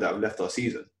January, where would that have left our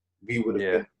season? We would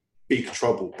have been big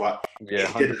trouble, but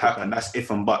it didn't happen. That's if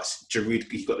and buts. Giroud,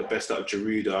 he got the best out of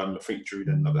Giroud. I think Giroud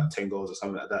ended up like 10 goals or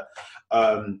something like that.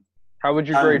 How would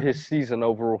you grade his season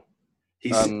overall?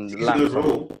 His season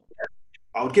overall,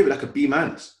 I would give it like a B-.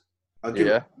 I'd give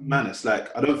it a B-.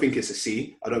 Like, I don't think it's a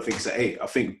C. I don't think it's an A. I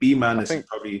think B- is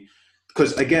probably,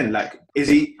 because again, like, is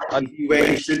he where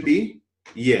he should be?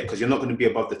 Yeah, because you're not going to be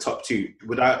above the top 2.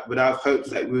 Would I have hoped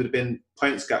that we would have been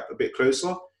points gap a bit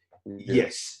closer?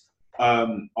 Yes.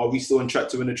 Are we still on track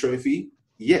to win the trophy?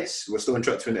 Yes, we're still on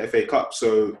track to win the FA Cup.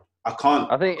 So I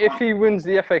think if he wins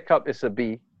the FA Cup, it's a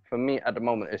B. For me, at the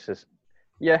moment, it's just,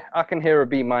 I can hear a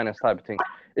B- type of thing.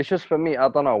 It's just, for me, I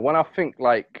don't know. When I think,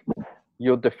 like,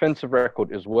 your defensive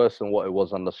record is worse than what it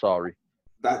was under Sarri.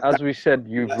 As we said,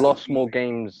 you've lost more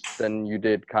games than you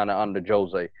did kind of under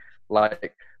Jose.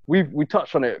 Like, we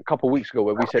touched on it a couple of weeks ago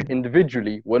where we said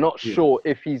individually, we're not sure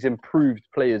if he's improved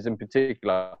players in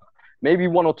particular. Maybe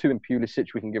 1 or 2 in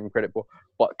Pulisic we can give him credit for.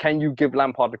 But can you give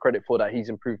Lampard the credit for that he's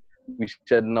improved? We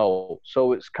said no.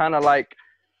 So it's kind of like,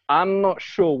 I'm not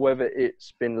sure whether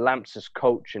it's been Lamps'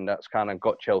 coaching that's kind of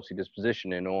got Chelsea this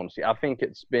position, in all honesty. I think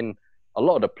it's been a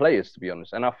lot of the players, to be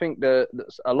honest. And I think a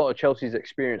lot of Chelsea's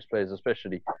experienced players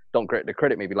especially don't get the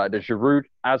credit, maybe. Like the Giroud,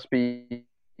 Aspie,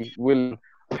 Willian,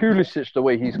 Pulisic, the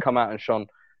way he's come out and shown.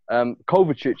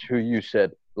 Kovacic, who you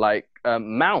said, like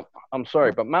Mount. I'm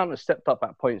sorry, but Mount has stepped up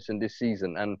at points in this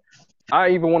season. And I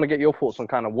even want to get your thoughts on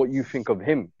kind of what you think of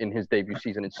him in his debut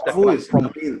season and stepping up from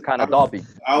kind of Derby.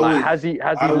 Like, has he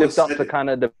lived up to kind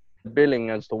of the billing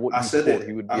as to what you thought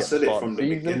he would be? I said it from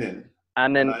the beginning.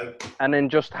 And then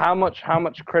just how much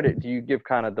credit do you give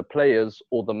kind of the players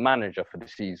or the manager for the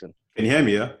season? Can you hear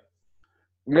me? Yeah.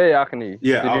 Yeah, I can hear you.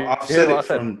 Yeah,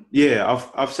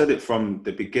 I've said it from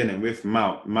the beginning with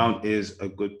Mount. Mount is a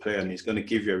good player and he's going to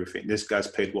give you everything. This guy's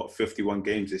played 51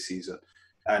 games this season,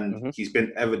 and he's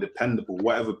been ever dependable.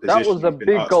 Whatever position. That was a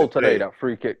big goal today. That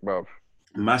free kick, bro.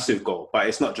 Massive goal, but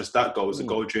it's not just that goal. It's a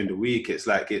goal during the week. It's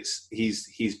like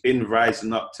he's been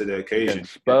rising up to the occasion.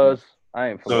 Spurs, I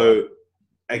ain't. So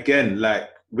again, like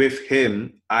with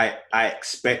him, I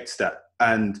expect that.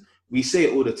 And we say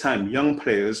it all the time, young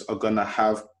players are going to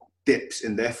have dips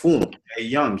in their form. They're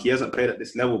young. He hasn't played at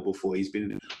this level before. I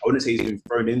wouldn't say he's been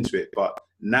thrown into it, but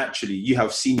naturally you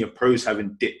have senior pros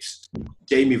having dips.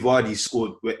 Jamie Vardy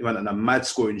went on a mad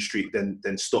scoring streak, then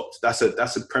stopped. That's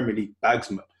a Premier League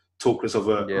bagsman. Talk less of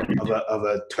a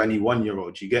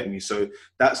 21-year-old, you get me? So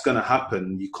that's going to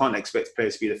happen. You can't expect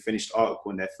players to be the finished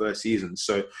article in their first season.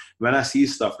 So when I see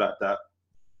stuff like that,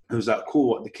 it was like,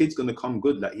 cool, what, the kid's going to come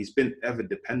good. Like, he's been ever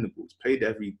dependable. He's played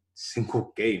every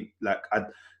single game. And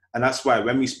that's why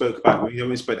when we spoke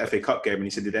the FA Cup game and he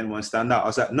said, did anyone stand out? I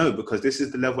was like, no, because this is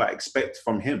the level I expect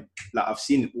from him. Like, I've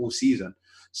seen it all season.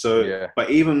 So, But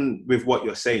even with what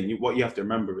you're saying, what you have to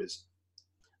remember is,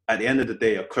 at the end of the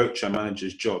day, a coach and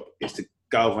manager's job is to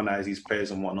galvanize these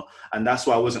players and whatnot. And that's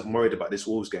why I wasn't worried about this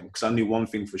Wolves game, because I knew one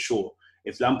thing for sure.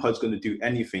 if Lampard's going to do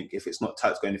anything, if it's not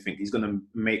tactical anything, he's going to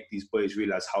make these boys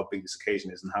realise how big this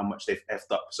occasion is and how much they've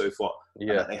effed up so far, and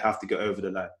that they have to get over the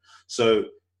line. So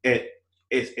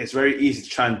it's very easy to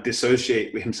try and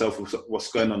dissociate with himself with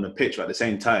what's going on the pitch, but at the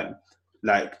same time,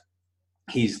 like,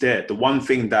 he's there. The one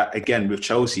thing that, again, with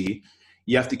Chelsea,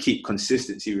 you have to keep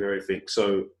consistency with everything.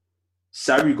 So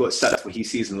Sarri got sacked for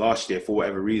his season last year for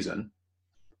whatever reason.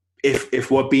 If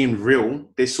we're being real,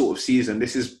 this sort of season,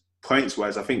 this is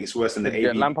points-wise, I think it's worse than the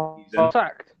AB season.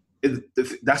 Sacked.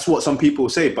 That's what some people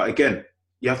say, but again,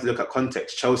 you have to look at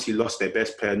context. Chelsea lost their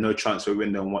best player, no transfer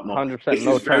window and whatnot. 100%, this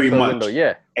no is very much window,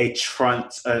 yeah. a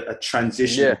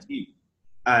transition team.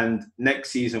 And next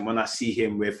season, when I see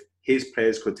him with his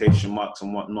players' quotation marks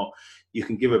and whatnot, you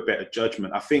can give a better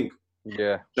judgment. I think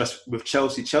just with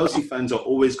Chelsea fans are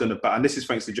always going to battle, and this is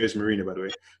thanks to Jose Mourinho, by the way.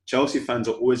 Chelsea fans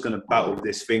are always going to battle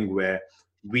this thing where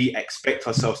we expect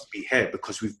ourselves to be here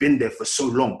because we've been there for so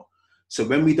long. So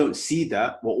when we don't see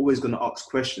that, we're always going to ask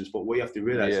questions. But what you have to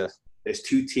realize is there's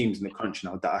two teams in the country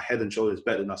now that are head and shoulders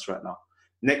better than us right now.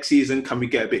 Next season, can we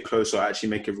get a bit closer or actually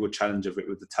make a real challenge of it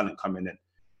with the talent coming in?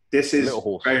 This is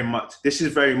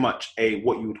very much a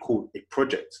what you would call a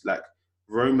project. Like,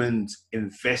 Roman's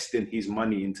investing his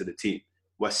money into the team.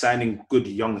 We're signing good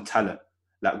young talent.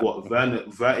 Like what Werner,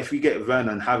 if we get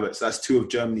Werner and Havertz, that's two of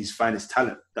Germany's finest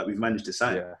talent that we've managed to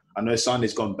sign. Yeah. I know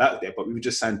Sane's gone back there, but we've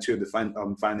just signed two of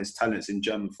the finest talents in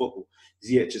German football.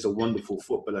 Ziyech is a wonderful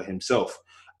footballer himself.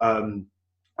 And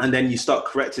then you start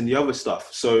correcting the other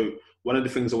stuff. So one of the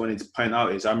things I wanted to point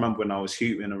out is I remember when I was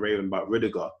hooting and raving about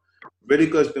Rudiger.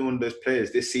 Rudiger's been one of those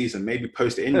players this season, maybe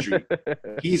post-injury.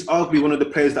 He's arguably one of the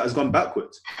players that has gone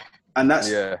backwards. And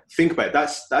think about it,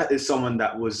 that is someone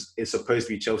that is supposed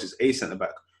to be Chelsea's A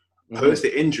centre-back. Post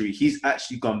the injury, he's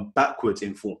actually gone backwards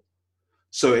in form.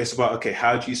 So it's about, okay,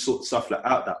 how do you sort stuff like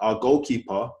out? That our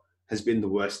goalkeeper has been the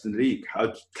worst in the league.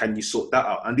 How can you sort that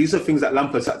out? And these are things that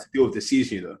Lampard's had to deal with this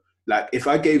season, you know. Like, if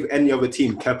I gave any other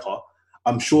team Kepa,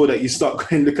 I'm sure that you start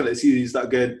going, look at the season, you start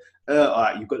going, all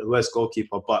right, you've got the worst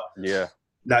goalkeeper. But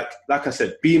like I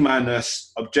said, B-,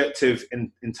 objective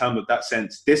in terms of that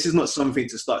sense. This is not something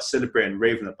to start celebrating,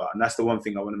 raving about. And that's the one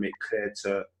thing I want to make clear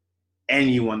to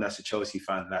anyone that's a Chelsea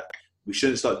fan. Like, we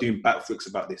shouldn't start doing backflips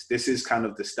about this. This is kind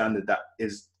of the standard that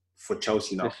is for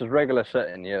Chelsea now. This is regular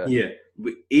setting, Yeah.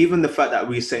 Even the fact that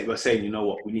we're saying, you know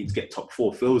what, we need to get top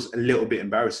 4 feels a little bit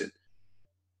embarrassing.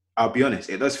 I'll be honest,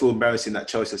 it does feel embarrassing that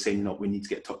Chelsea are saying, no, we need to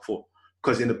get top 4.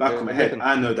 Because in the back of my head,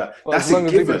 I know that that's a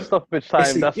given. As stoppage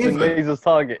time, that's Glazer's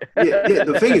target.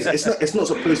 The thing is, it's not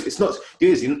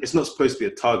supposed to be a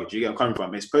target. You get what I'm coming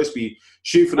from? It's supposed to be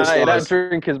shoot for the stars. That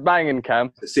drink is banging,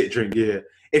 Cam. Sit drink, yeah.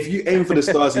 If you aim for the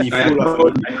stars and you fall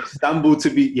off and you stumble to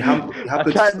be, you happen I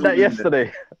tried that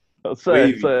yesterday.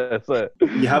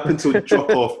 You happen to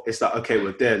drop off. It's like, okay,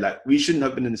 we're there. Like, we shouldn't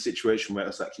have been in a situation where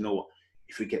it's like, you know what?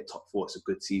 If we get top 4, it's a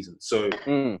good season. So.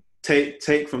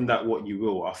 Take from that what you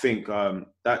will. I think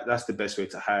that's the best way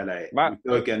to highlight it. We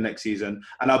go again next season.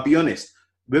 And I'll be honest,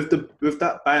 with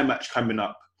that Bayern match coming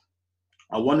up,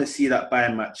 I want to see that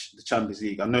Bayern match, the Champions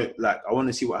League. I want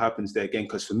to see what happens there again,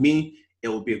 because for me, it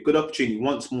will be a good opportunity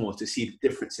once more to see the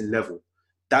difference in level.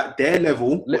 That their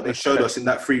level, what they showed us in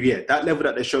that that level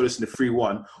that they showed us in the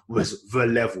 3-1 was the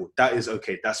level. That is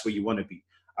okay. That's where you want to be.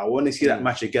 I want to see that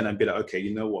match again and be like, okay,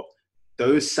 you know what?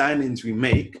 Those signings we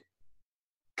make,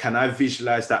 can I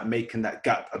visualize that making that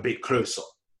gap a bit closer?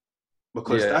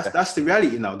 Because that's the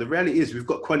reality now. The reality is we've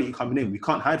got quality coming in. We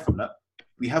can't hide from that.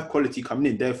 We have quality coming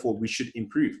in. Therefore, we should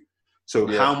improve. So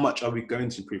how much are we going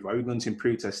to improve? Are we going to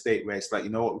improve to a state where it's like, you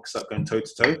know what, we can start going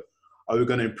toe-to-toe? Are we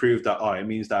going to improve that? It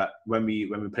means that when we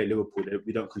play Liverpool,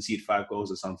 we don't concede 5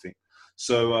 goals or something.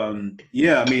 So, I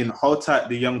mean, hold tight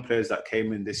the young players that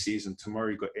came in this season.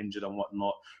 Tomori got injured and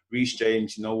whatnot. Reece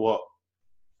James, you know what?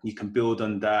 You can build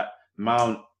on that.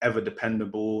 Mount, ever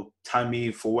dependable.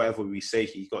 Tammy, for whatever we say,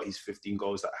 he got his 15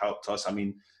 goals that helped us. I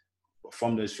mean,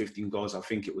 from those 15 goals, I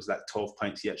think it was like 12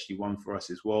 points he actually won for us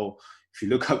as well. If you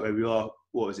look at where we are,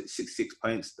 what was it, 6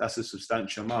 points? That's a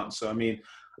substantial amount. So, I mean,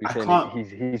 I can't...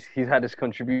 He's had his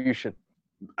contribution.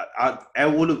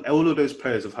 All of those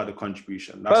players have had a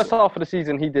contribution. First half of the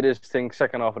season, he did his thing.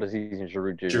 Second half of the season,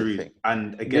 Giroud did his thing.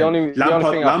 And again,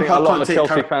 Lampard can't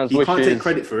take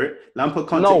credit for it. Lampard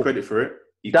can't take credit for it.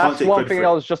 That's one thing I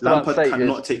was just about to say. Lampard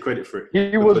cannot take credit for it.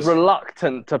 He was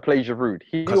reluctant to play Giroud.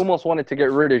 He almost wanted to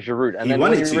get rid of Giroud. And then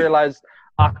when he realised,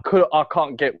 I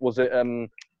can't get, was it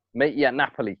Matey at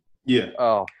Napoli? Yeah.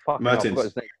 Oh, fuck. Mertens. I forgot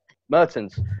his name.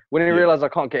 Mertens. When he Yeah. realised I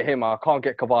can't get him, I can't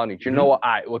get Cavani. Do you know what?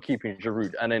 We're keeping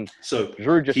Giroud. And then So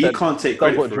Giroud just he said, can't take does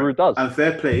credit what for Giroud it. does. And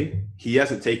fair play, he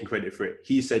hasn't taken credit for it.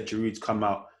 He said Giroud's come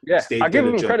out. Yeah, stayed I give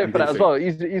him diligent credit and for did that as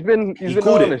things. well. He's been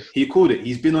called honest. it. He called it.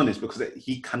 He's been honest because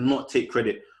he cannot take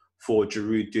credit for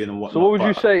Giroud doing and whatnot. So what would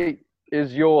you say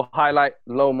is your highlight,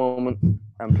 low moment,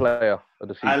 and player of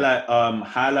the season?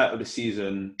 Highlight of the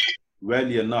season,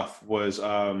 rarely enough, was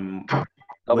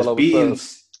beating.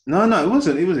 No, it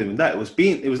wasn't. It wasn't even that. It was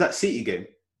that City game.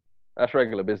 That's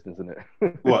regular business, isn't it?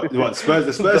 What Spurs?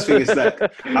 The Spurs thing is like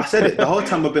I said it the whole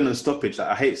time I've been on stoppage. Like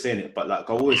I hate saying it, but like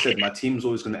I always said, my team's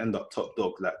always going to end up top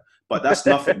dog. Like, but that's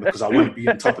nothing because I want to be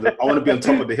on top of the. I want to be on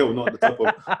top of the hill, not at the top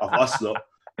of us lot.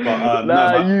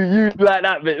 But you like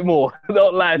that bit more.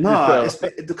 Don't lie to yourself.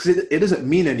 Because it doesn't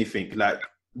mean anything. Like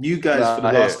you guys for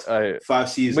the last 5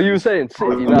 seasons. But you were saying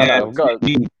City.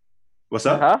 What's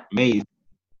that? Huh? Mate.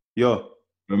 Yo.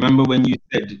 Remember when you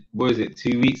said, what was it,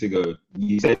 2 weeks ago?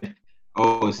 You said,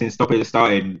 "Oh, since stoppage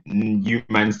started, you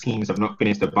man's teams have not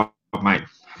finished above mine."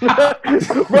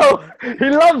 Bro, he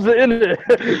loves it, innit?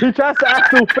 He tries to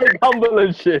act all fake humble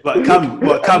and shit. But Cam,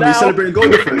 we celebrating goal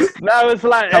difference. Now it's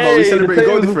like, Cam, hey, are we celebrating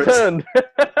goal difference?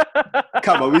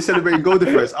 Cam, are we celebrating goal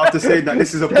difference after saying that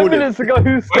this is appalling? 10 minutes ago,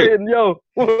 who's saying, yo,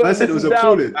 I said it was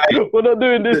appalling. We're not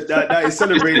doing this. That is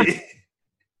celebrating.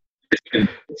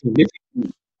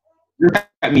 Look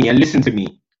at me and listen to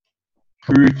me.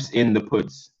 Proofs in the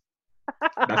puds.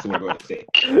 That's what I got to say.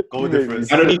 Goal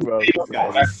difference. I don't even I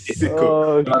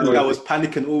was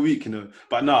panicking all week, you know.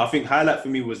 But no, I think highlight for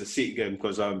me was the City game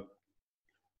because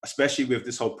especially with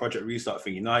this whole Project Restart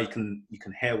thing, you know, you can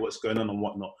hear what's going on and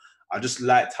whatnot. I just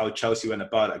liked how Chelsea went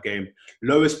about that game.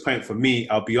 Lowest point for me,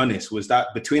 I'll be honest, was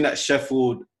that between that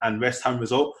Sheffield and West Ham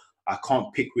result, I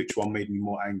can't pick which one made me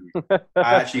more angry.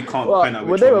 I actually can't point out which one.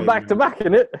 Well, they were back to back,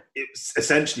 innit? It's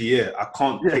essentially, yeah. I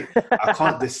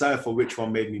can't decipher which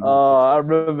one made me more. Oh, I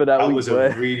remember that. That was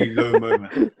a really low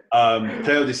moment.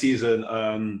 Player of the season,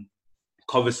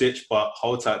 Kovacic, but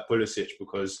hold tight Pulisic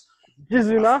because.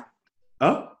 Jizzy, nah?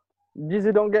 Huh?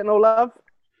 Jizzy don't get no love?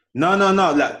 No.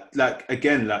 Like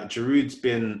again, like Giroud's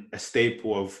been a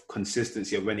staple of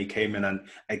consistency of when he came in, and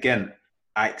again,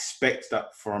 I expect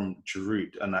that from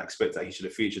Giroud, and I expect that he should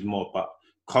have featured more. But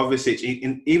Kovacic,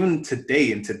 even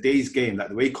today, in today's game, like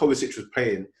the way Kovacic was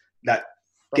playing, like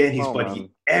getting his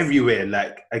body everywhere.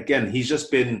 Like again, he's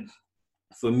just been,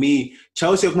 for me,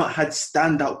 Chelsea have not had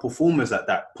standout performers like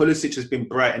that. Pulisic has been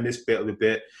bright in this bit of a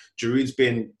bit. Giroud's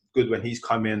been good when he's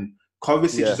come in.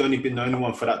 Kovacic has only been the only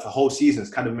one for that the whole season has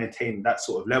kind of maintained that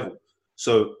sort of level.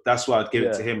 So that's why I'd give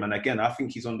it to him. And again, I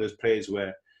think he's one of those players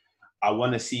where I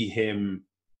want to see him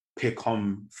pick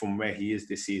on from where he is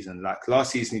this season. Like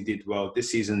last season he did well. This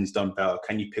season he's done better.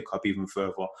 Can you pick up even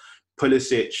further?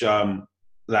 Pulisic, I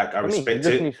respect it.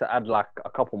 He just needs to add like a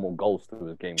couple more goals to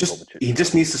his game. He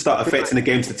just needs to start affecting the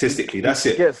game statistically. That's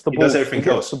it. He does everything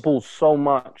else. He gets the ball so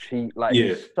much. He's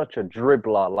such a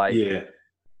dribbler.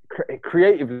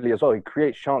 Creatively as well, he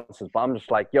creates chances. But I'm just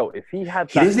like, yo, if he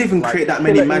had, he doesn't even create that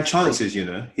many mad chances. You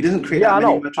know, he doesn't create that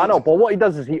many mad chances. I know. But what he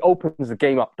does is he opens the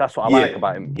game up. That's what I like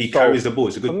about him. He carries the ball.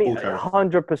 It's a good ball carrier.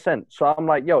 100%. So I'm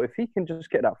like, yo, if he can just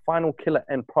get that final killer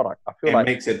end product, I feel it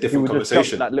makes a different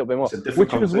conversation. That little bit more,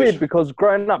 which was weird because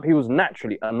growing up, he was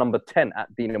naturally a number 10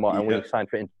 at Dinamo, and when he signed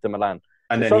for Inter Milan.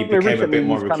 And then he became a bit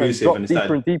more reclusive and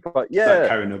started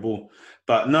carrying the ball.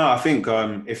 But no, I think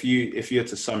if you had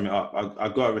to sum it up, I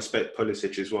got to respect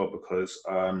Pulisic as well because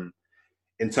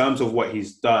in terms of what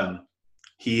he's done,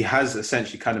 he has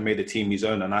essentially kind of made the team his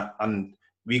own. And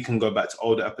we can go back to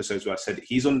older episodes where I said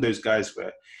he's one of those guys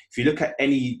where if you look at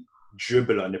any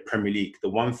dribbler in the Premier League, the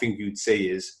one thing you'd say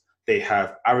is they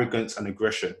have arrogance and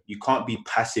aggression. You can't be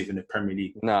passive in the Premier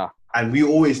League. Nah. And we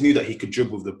always knew that he could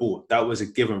dribble the ball. That was a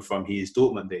given from his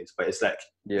Dortmund days. But it's like,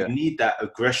 you need that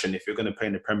aggression if you're going to play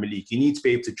in the Premier League. You need to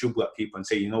be able to dribble at people and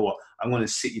say, you know what, I'm going to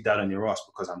sit you down on your ass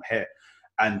because I'm here.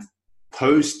 And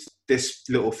post this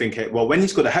little thing here, well, when he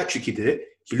scored a hat-trick, he did it.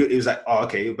 It was like, oh,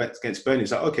 okay, against Burnley.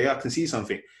 It's like, okay, I can see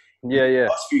something. Yeah. The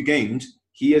last few games,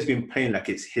 he has been playing like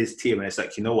it's his team. And it's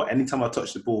like, you know what, anytime I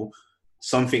touch the ball,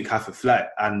 something has to fly.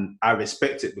 And I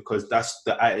respect it because that's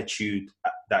the attitude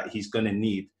that he's going to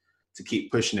need to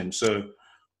keep pushing him. So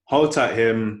hold tight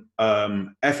him.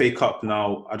 FA Cup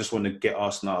now, I just want to get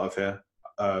Arsenal out of here.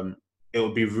 It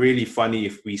would be really funny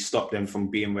if we stop them from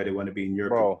being where they want to be in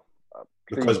Europe. Bro,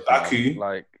 because Baku,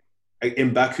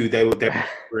 in Baku, they were there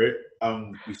for it.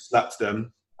 We slapped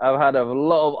them. I've had a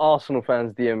lot of Arsenal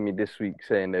fans DM me this week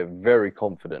saying they're very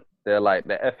confident They're like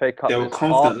the FA Cup. They were is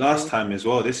confident our last thing. time as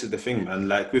well. This is the thing, man.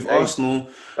 Like with Hey, Arsenal,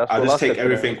 that's I what just I take said to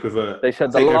them. everything with a. They said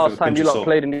I the take everything last with a time pinch you of lot salt.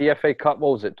 played in the FA Cup,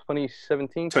 what was it?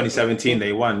 2017? 2017,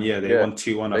 they won. Yeah, they Yeah. won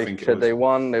 2-1. I They think it said was. they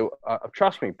won. They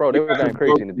trust me, bro. They were going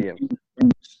crazy in the DMs.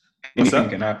 What's Anything that?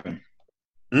 can happen.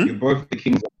 Hmm? You're both the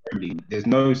kings of Wembley. There's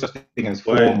no such thing as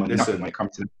Boy, form or listen. nothing when it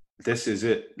comes to. This is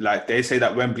it. Like they say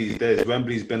that Wembley's theirs.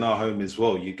 Wembley's been our home as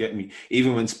well. You get me?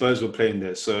 Even when Spurs were playing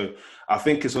there. So I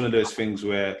think it's one of those things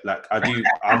where, like,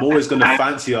 I'm always going to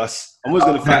fancy us. I'm always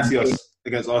going to fancy us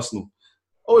against Arsenal.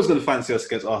 Always going to fancy us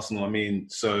against Arsenal. I mean,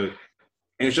 so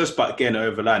it's just about getting it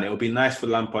over the line. It would be nice for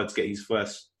Lampard to get his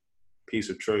first piece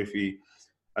of trophy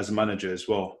as a manager as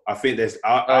well. I think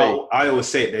I always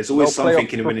say it. There's always something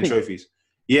in winning trophies.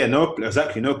 Yeah, no,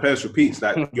 exactly. No players repeats.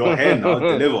 Like, you're here now,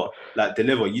 deliver. Like,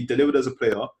 deliver. You delivered as a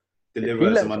player, deliver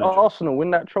as a manager. If Arsenal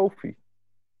win that trophy,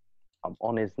 I'm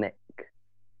on his neck.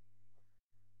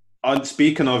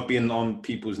 Speaking of being on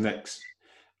people's necks,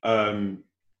 Jose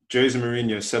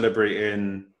Mourinho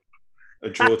celebrating a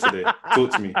draw today.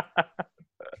 Talk to me.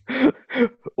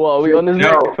 What, are we on his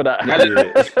neck for that?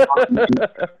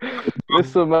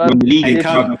 Listen, man. Hey,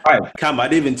 Cam, I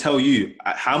didn't even tell you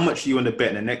how much you want to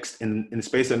bet in the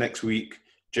space of next week.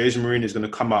 Jose Mourinho is going to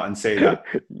come out and say that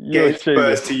getting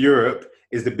Spurs to Europe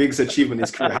is the biggest achievement in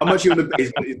his career. How much you want to bet?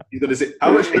 He's going to say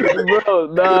how much?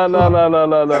 Bro,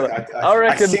 no. I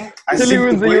reckon till he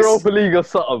wins the Europa League or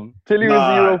something. Till he wins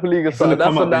the Europa League or something.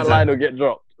 That's when that line will get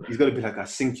dropped. He's going to be like, I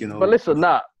think, you know. But listen,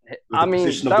 I mean,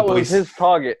 that was his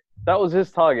target. That was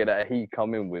his target that he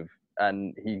come in with,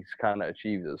 and he's kind of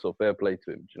achieved it. So fair play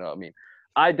to him. Do you know what I mean?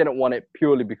 I didn't want it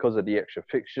purely because of the extra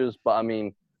fixtures, but I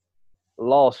mean,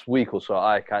 last week or so,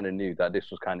 I kind of knew that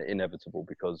this was kind of inevitable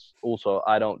because also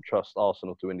I don't trust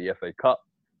Arsenal to win the FA Cup.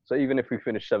 So even if we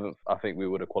finish 7th, I think we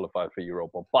would have qualified for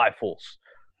Europa by force.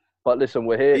 But listen,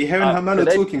 we're here. Are you hearing how man are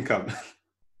talking, Cam?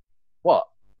 What?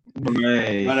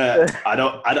 I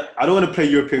don't want to play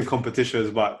European competitions,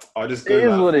 but I'll just go. It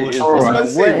is what it is.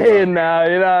 Right. We're here now,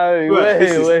 you know. We're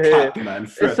here. Man.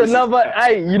 It's another.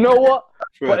 Hey, you know what?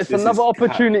 But it's another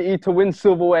opportunity to win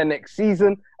silverware next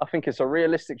season. I think it's a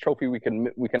realistic trophy we can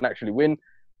actually win.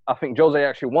 I think Jose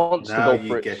actually wants to go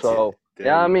for it. So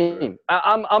yeah, I mean,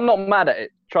 I'm not mad at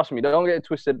it. Trust me, don't get it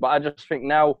twisted. But I just think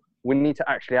now we need to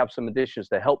actually have some additions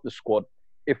to help the squad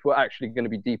if we're actually going to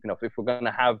be deep enough. If we're going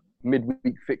to have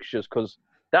midweek fixtures, because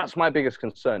that's my biggest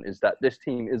concern is that this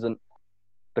team isn't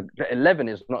the 11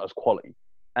 is not as quality.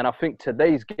 And I think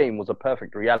today's game was a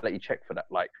perfect reality check for that.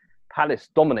 Like, Palace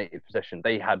dominated possession.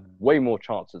 They had way more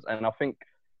chances. And I think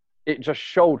it just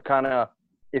showed kind of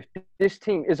if this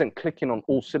team isn't clicking on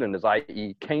all cylinders,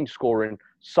 i.e. Kane scoring,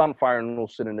 Son firing on all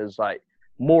cylinders, like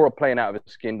Moura playing out of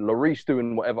his skin, Lloris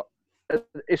doing whatever,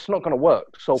 it's not going to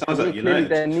work. So for me, clearly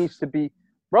there needs to be...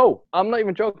 Bro, I'm not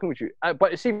even joking with you.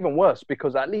 But it's even worse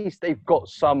because at least they've got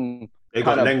some... They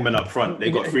got Lengman up front. They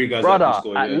got 3 guys brother, that can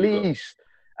score. At least.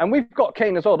 And we've got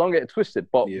Kane as well, don't get it twisted.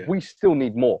 But we still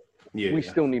need more. We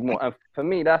still need more. And for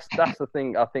me, that's the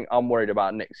thing I think I'm worried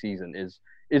about next season is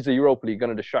the Europa League going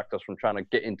to distract us from trying to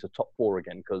get into top 4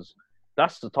 again? Because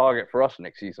that's the target for us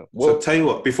next season. So tell you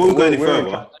what, before we go any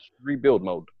further, rebuild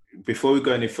mode. Before we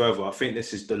go any further, I think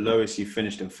this is the lowest you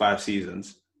finished in 5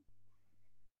 seasons.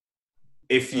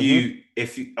 If you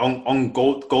on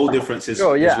goal differences,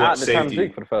 at the Champions Champions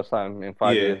League for the first time in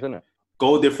 5 years, isn't it?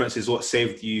 Goal difference is what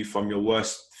saved you from your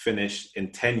worst finish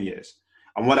in 10 years.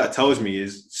 And what that tells me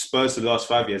is Spurs the last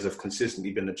 5 years have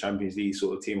consistently been the Champions League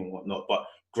sort of team and whatnot. But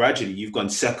gradually you've gone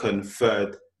 2nd,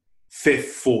 3rd,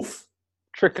 5th, 4th.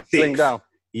 Trickling down.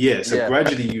 Yeah, so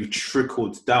gradually you've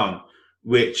trickled down,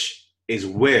 which is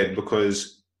weird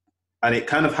because, and it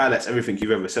kind of highlights everything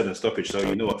you've ever said on Stoppage. So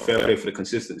you know what, fair play for the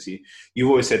consistency. You've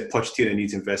always said Pochettino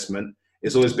needs investment.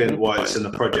 It's always been, it's in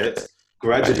the project.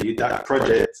 Gradually that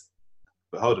project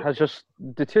has just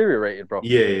deteriorated, bro.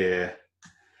 Yeah.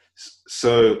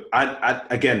 So, I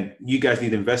again, you guys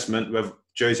need investment. Whether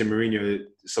Jose Mourinho is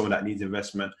someone that needs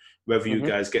investment, whether you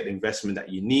guys get the investment that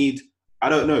you need, I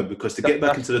don't know. Because to get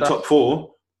back into the top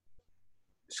 4,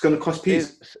 it's going to cost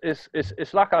peas.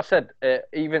 It's like I said.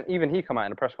 Even he came out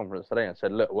in a press conference today and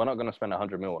said, "Look, we're not going to spend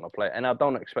 100 million on a player," and I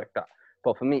don't expect that.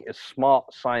 But for me, it's smart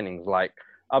signings like.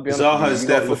 I'll be honest. Zaha's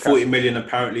there for 40 million,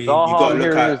 apparently. Zaha, you got to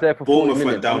look at there for Bournemouth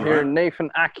went down, right? Nathan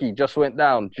Aki just went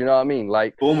down. Do you know what I mean?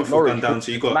 Like Bournemouth have gone down,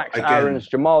 so you got Max Aarons,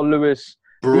 Jamal Lewis.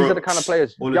 Brooks, these are the kind of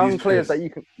players, young players that you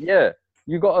can. Yeah,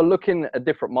 you got to look in a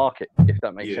different market, if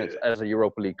that makes sense. As a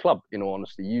Europa League club, in all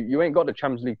honesty, you ain't got the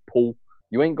Champions League pool.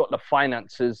 You ain't got the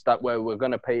finances that where we're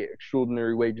going to pay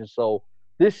extraordinary wages. So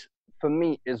this, for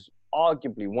me, is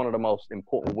arguably one of the most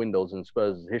important windows in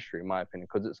Spurs' history, in my opinion,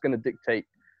 because it's going to dictate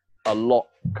a lot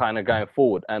kind of going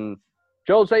forward. And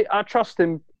Jose, I trust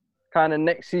him kind of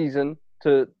next season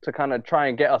to kind of try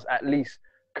and get us at least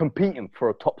competing for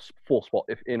a top 4 spot,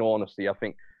 if in all honesty, I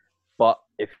think. But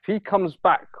if he comes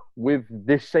back with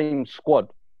this same squad,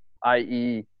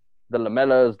 i.e. the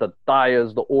Lamellas, the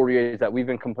Dyers, the Auriers that we've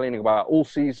been complaining about all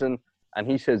season, and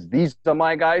he says, these are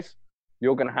my guys,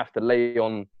 you're going to have to lay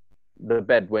on the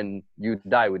bed when you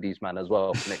die with these men as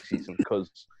well next season, because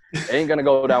it ain't going to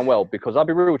go down well. Because I'll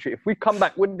be real with you, if we come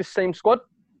back with the same squad,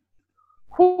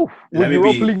 with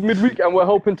Europa League midweek, and we're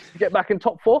hoping to get back in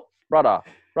top 4, brother,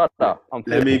 I'm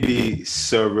Let me be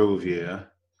so real with you. Yeah?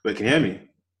 Wait, can you hear me?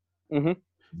 Mm-hmm.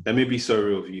 Let me be so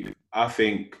real with you. I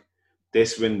think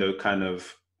this window kind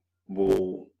of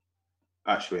will...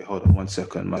 Actually, wait, hold on 1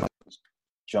 second.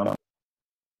 Jump.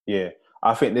 Yeah,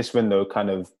 I think this window kind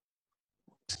of...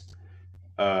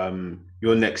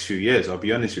 your next few years, I'll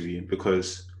be honest with you,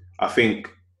 because I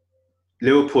think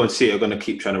Liverpool and City are going to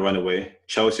keep trying to run away.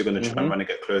 Chelsea are going to try and run and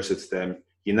get closer to them.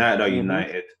 United are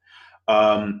United.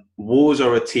 Wolves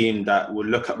are a team that will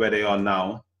look at where they are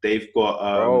now. They've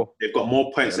got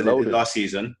more points than they did last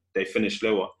season. They finished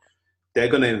lower. They're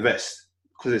going to invest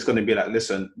because it's going to be like,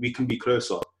 listen, we can be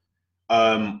closer.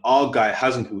 Our guy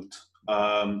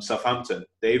Hasenhüttl, Southampton,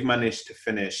 they've managed to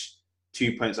finish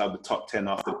 2 points out of the top 10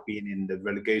 after being in the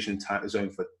relegation zone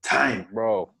for time.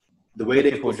 Bro. The way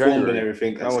they've performed and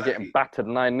everything. Now we're getting battered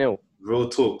 9-0. Real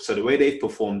talk. So the way they've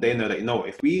performed, they know that, you know,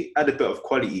 if we add a bit of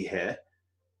quality here,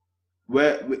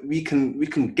 we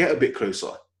can get a bit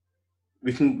closer.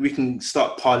 We can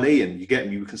start parlaying. You get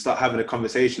me? We can start having a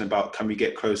conversation about, can we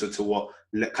get closer to what?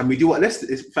 Can we do what Leicester?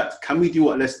 In fact, can we do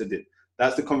what Leicester did?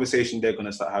 That's the conversation they're going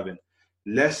to start having.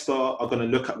 Leicester are going to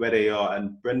look at where they are,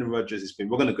 and Brendan Rodgers has been,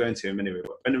 we're going to go into him anyway,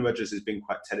 but Brendan Rodgers has been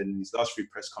quite telling in his last 3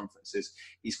 press conferences.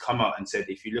 He's come out and said,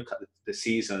 if you look at the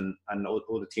season and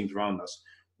all the teams around us,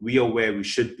 we are where we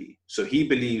should be. So he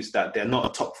believes that they're not a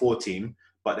top 4 team,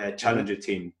 but they're a challenger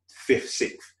team, 5th,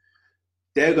 6th.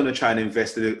 They're going to try and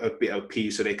invest a bit of P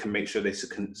so they can make sure they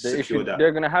can secure that.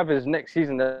 They're going to have is next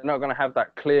season, they're not going to have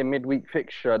that clear midweek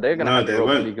fixture. They're going to have the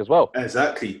Europa League as well.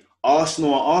 Exactly.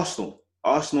 Arsenal are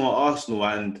Arsenal.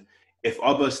 And if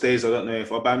Auba stays, I don't know, if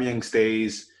Aubameyang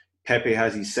stays, Pepe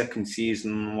has his 2nd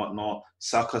season and whatnot,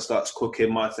 Saka starts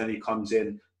cooking, Martinelli comes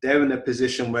in, they're in a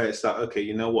position where it's like, okay,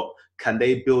 you know what? Can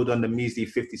they build on the measly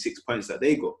 56 points that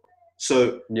they got?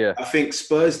 So yeah. I think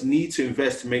Spurs need to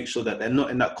invest to make sure that they're not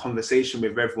in that conversation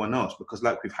with everyone else, because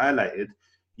like we've highlighted,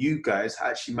 you guys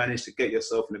actually managed to get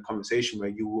yourself in a conversation where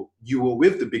you were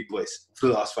with the big boys for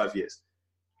the last 5 years.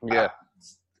 Yeah.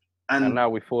 And now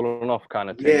we've fallen off kind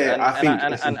of thing.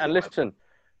 Yeah, and listen,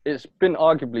 it's been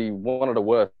arguably one of the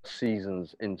worst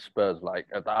seasons in Spurs like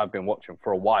that I've been watching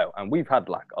for a while. And we've had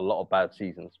like a lot of bad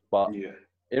seasons. But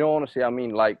in all honesty, I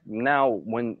mean, like now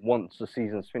once the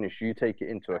season's finished, you take it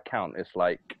into account. It's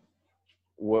like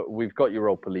we've got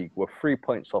Europa League. We're 3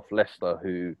 points off Leicester,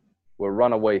 who were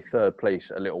runaway 3rd place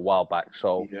a little while back.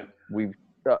 So we've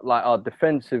like our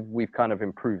defensive, we've kind of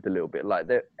improved a little bit. Like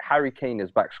Harry Kane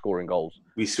is back scoring goals.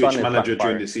 We switched manager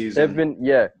during the season.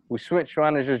 We switched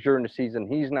managers during the season.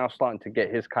 He's now starting to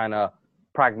get his kind of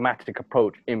pragmatic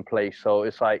approach in place. So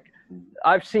it's like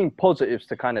I've seen positives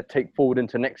to kind of take forward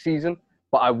into next season,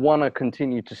 but I want to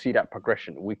continue to see that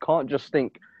progression. We can't just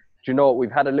think, do you know what?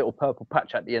 We've had a little purple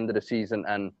patch at the end of the season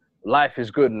and life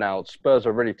is good now. Spurs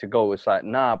are ready to go. It's like,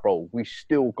 nah, bro, we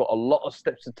still got a lot of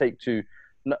steps to take to.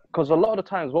 Because a lot of the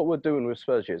times what we're doing with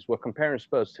Spurs is we're comparing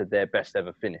Spurs to their best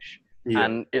ever finish. Yeah.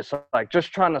 And it's like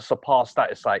just trying to surpass that.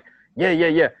 It's like,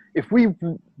 yeah. If we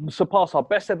surpass our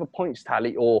best ever points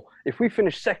tally or if we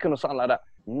finish 2nd or something like that,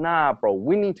 nah, bro,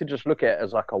 we need to just look at it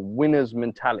as like a winner's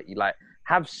mentality. Like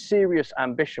have serious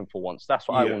ambition for once. That's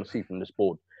what I want to see from this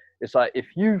board. It's like if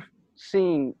you've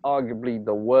seen arguably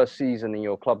the worst season in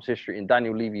your club's history in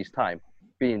Daniel Levy's time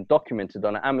being documented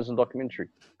on an Amazon documentary,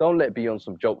 don't let it be on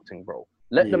some joke thing, bro.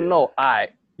 Let them know, all right,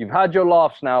 you've had your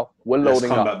laughs now, we're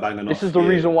loading up. This is the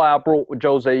reason why I brought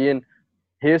Jose in.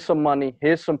 Here's some money,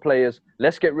 here's some players.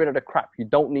 Let's get rid of the crap you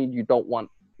don't need, you don't want.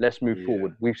 Let's move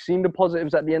forward. We've seen the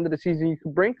positives at the end of the season you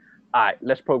can bring. All right,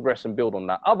 let's progress and build on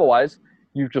that. Otherwise,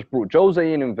 you've just brought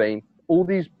Jose in vain. All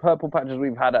these purple patches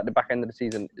we've had at the back end of the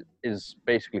season is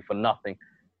basically for nothing.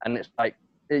 And it's like,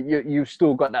 you've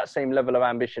still got that same level of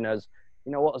ambition as,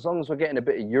 you know what, as long as we're getting a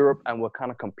bit of Europe and we're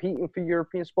kind of competing for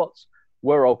European spots,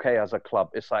 we're okay as a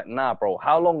club. It's like, nah, bro,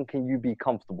 how long can you be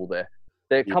comfortable there?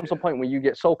 There comes a point where you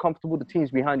get so comfortable, the teams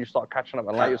behind you start catching up.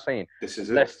 And like you're saying,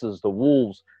 Leicester's, the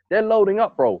Wolves, they're loading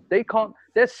up, bro.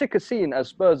 They're sick of seeing as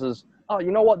Spurs as, oh,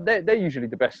 you know what? They're usually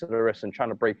the best of the rest and trying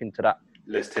to break into that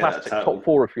classic top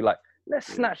 4, if you like. Let's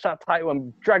snatch that title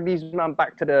and drag these men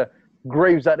back to the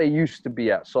graves that they used to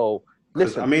be at. So,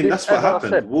 listen. I mean, that's what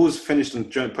happened. Said, Wolves finished on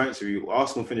joint points with you.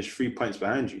 Arsenal finished 3 points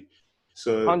behind you.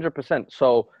 So 100%.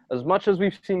 So, as much as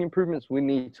we've seen improvements, we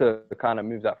need to kind of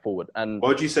move that forward. And what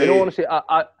would you say? You know, honestly,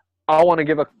 I want to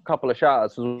give a couple of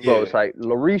shout-outs as well. Yeah. It's like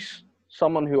Lloris,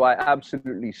 someone who I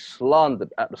absolutely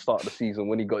slandered at the start of the season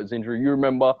when he got his injury. You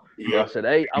remember? Yeah. I said,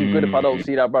 hey, I'm good if I don't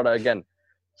see that brother again.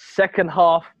 Second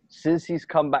half, since he's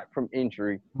come back from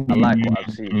injury, I like what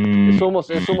I've seen. It's almost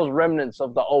remnants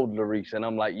of the old Lloris, and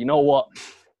I'm like, you know what?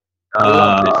 I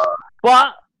love this.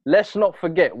 But let's not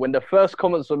forget, when the first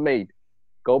comments were made,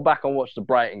 go back and watch the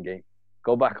Brighton game.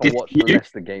 Go back and watch the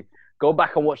Leicester game. Go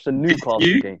back and watch the Newcastle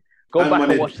game. Go back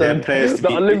and watch the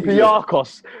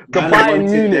Olympiacos, the Bayern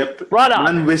Munich.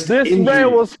 Brother, this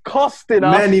man was costing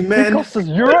us. Many men he cost us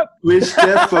Europe. Wish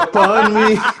death upon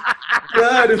me.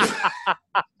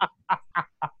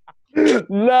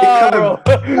 No, bro.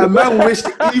 A man wished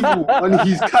evil on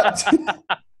his captain.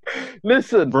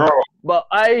 Listen, bro. But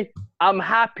I'm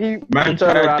happy to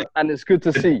turn around, and it's good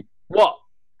to see. What?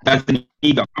 That's an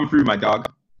ego. Come through, my dog.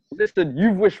 Listen,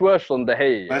 you've wished worse on De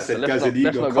Gea. I said, let's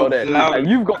not go go there. loud. And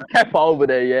you've got Kepa over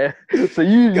there, yeah? So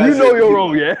you know you're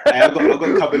wrong, yeah? I got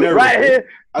Caballero. Right here,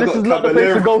 this is not the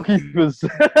place for goalkeepers.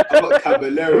 I got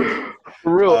Caballero.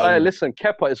 For real. Hey, listen,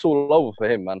 Kepa, it's all over for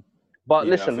him, man. But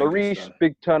Yeah, listen, I think Lloris,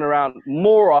 big turnaround.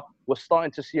 Mora, we're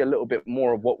starting to see a little bit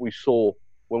more of what we saw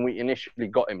when we initially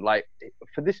got him. Like,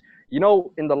 for this, you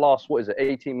know, in the last,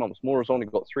 18 months, Mora's only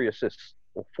got 3 assists.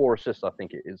 Or 4 assists, I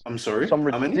think it is. I'm sorry? Some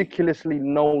ridiculously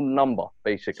low number,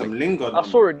 basically. Some Lingard I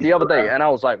saw it the other day, and I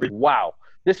was like, wow,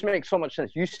 this makes so much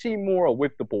sense. You see Mora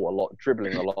with the ball a lot,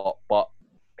 dribbling a lot, but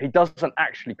he doesn't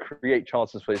actually create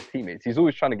chances for his teammates. He's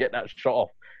always trying to get that shot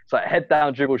off. It's like head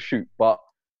down, dribble, shoot. But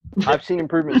I've seen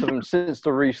improvements of him since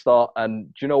the restart, and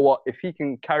do you know what? If he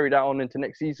can carry that on into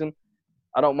next season,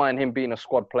 I don't mind him being a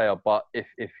squad player, but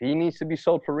if he needs to be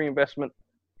sold for reinvestment,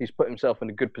 he's put himself in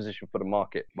a good position for the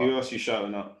market. But who else you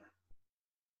shouting out?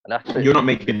 That's it. You're not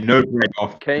making no bread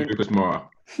off Kane. Lucas Moura.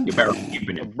 You're better off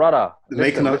keeping it. Brother,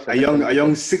 Making a young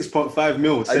 6.5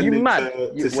 mil. Are you mad?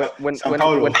 When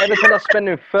Everton are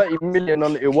spending 30 million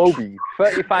on Iwobi,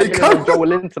 35 million on Joe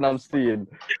Linton, I'm seeing.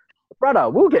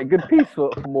 Brother, we'll get a good piece for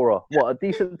Moura. What, a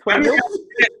decent 20 mil?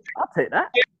 I'll take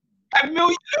that. 5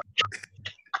 million.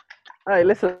 Hey,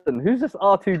 listen, who's this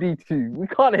R2D2? We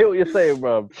can't hear what you're saying,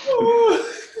 bro.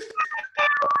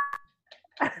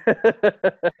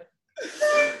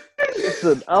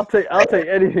 Listen, I'll take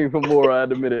anything from Moura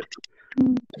in a minute.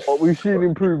 But we've seen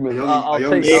improvements. I'll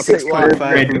take what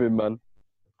I from him, man.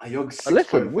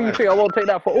 Listen, what do you think? I won't take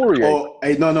that for Aurier. Oh,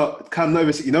 hey, no, Cam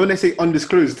Novus. You know when they say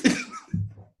undisclosed?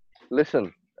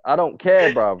 Listen, I don't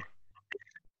care, bruv.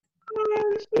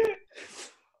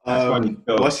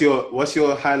 What's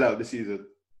your highlight of the season?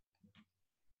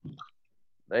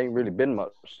 There ain't really been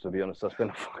much, to be honest. That's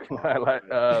been a fucking highlight.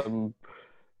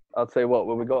 I'll tell you what,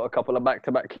 when we got a couple of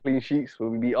back-to-back clean sheets,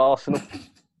 when we beat Arsenal.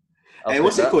 Hey,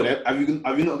 what's it called? Have you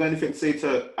not got anything to say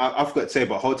to? I forgot to say,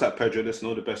 but hold tight, Pedro. Listen,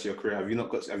 all the best of your career. Have you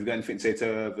got anything to say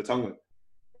to Vertonghen?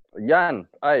 Jan,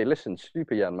 hey, listen,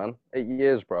 super Jan, man. 8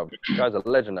 years, bro. The guy's a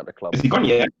legend at the club. Is he gone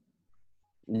yet?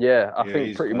 Yeah, I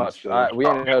think pretty much. We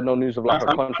ain't heard no news of like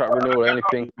a contract renewal or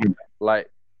anything. Like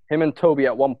him and Toby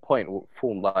at one point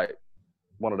formed like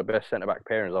one of the best centre-back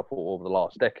pairings I thought over the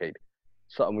last decade.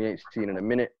 Something we ain't seen in a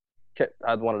minute.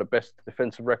 Had one of the best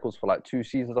defensive records for like 2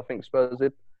 seasons, I think Spurs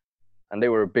did. And they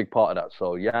were a big part of that.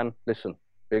 So, Jan, listen,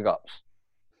 big ups.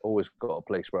 Always got a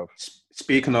place, bro.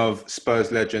 Speaking of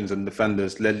Spurs legends and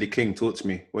defenders, Ledley King, talk to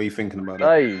me. What are you thinking about it?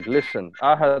 Hey, listen,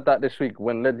 I heard that this week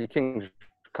when Ledley King's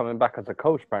coming back as a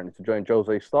coach, apparently, to join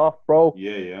Jose's staff, bro.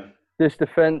 Yeah. This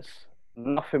defense,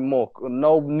 nothing more.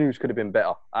 No news could have been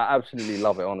better. I absolutely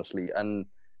love it, honestly. And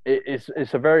it's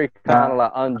a very kind of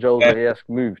like un-Jose-esque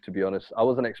move, to be honest. I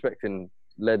wasn't expecting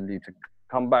Ledley to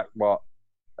come back, but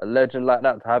a legend like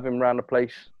that, to have him around the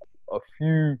place, a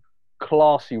few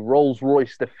classy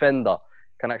Rolls-Royce defender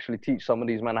can actually teach some of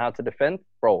these men how to defend,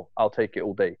 bro, I'll take it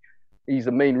all day. He's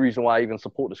the main reason why I even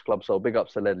support this club, so big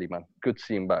ups to Ledley, man. Good to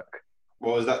see him back.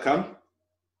 What was that, Cam?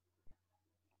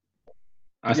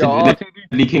 I said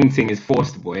Ledley King thing is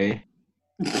forced, boy.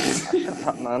 Shut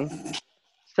up, man.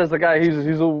 Says the guy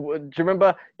who's all... Do you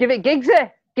remember? Give it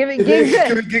Giggsy! Give it Giggsy!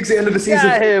 Give it Giggsy end of the season.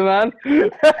 Get out here, man.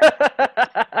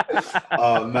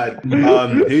 Oh, man.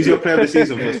 Who's your player of the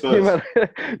season for Spurs?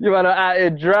 You man are out here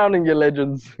drowning your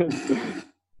legends.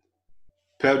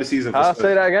 Player of the season for I'll Spurs.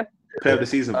 say that again. Player of the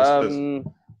season for Spurs.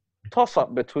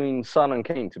 Toss-up between Son and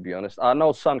Kane, to be honest. I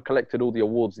know Son collected all the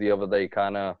awards the other day,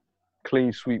 kind of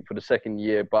clean sweep for the second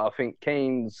year. But I think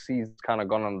Kane's season's kind of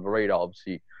gone under the radar,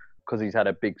 obviously, because he's had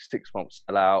a big 6-month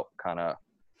sellout, kind of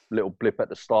little blip at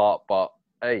the start. But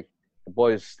hey, the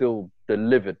boy's still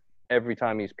delivered every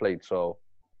time he's played. So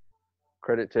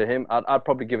credit to him. I'd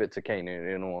probably give it to Kane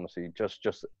in all honesty, just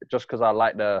because I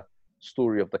like the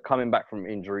story of the coming back from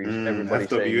injuries. Everybody FWA,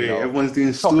 saying, everyone's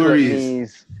doing chocolate stories.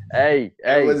 knees. Hey,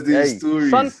 Everyone's doing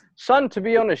stories. Son, to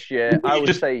be honest, yeah, I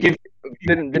would say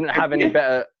didn't have any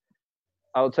better.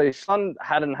 I would say Son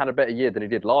hadn't had a better year than he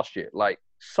did last year. Like,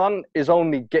 Son is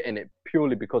only getting it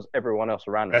purely because everyone else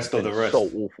around him has been so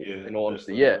awful, in all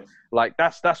honesty. Yeah, like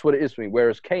that's what it is for me.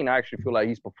 Whereas Kane, I actually feel like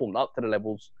he's performed up to the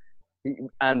levels.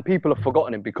 And people have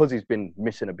forgotten him because he's been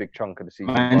missing a big chunk of the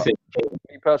season.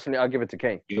 Me personally, I'll give it to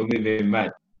Kane. You're moving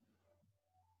mad.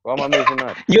 Why am I moving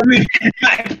mad? You're moving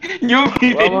mad. You're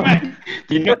moving mad.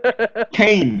 You know,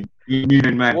 Kane, you're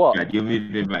moving mad. What? You're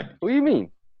moving mad. What do you mean?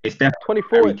 It's definitely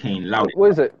 24. Kane. Loud. What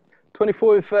is it?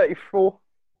 24 and 34.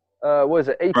 What is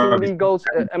it? 18 league goals.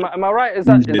 Am I right? Is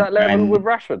that level with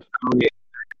Rashford?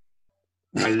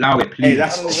 Allow it, please. Hey,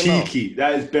 that's cheeky.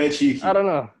 That is bare cheeky. I don't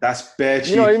know. That's bare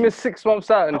cheeky. You know, he missed 6 months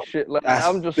out and shit. Like, that's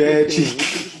I'm just bare looking.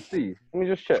 cheeky. Let me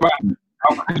just check.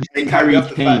 Hey, Cam, you have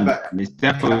to fight back. It's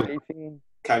definitely.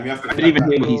 Cam, you have to I fight didn't even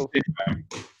back. hear what he said, man.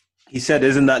 He said,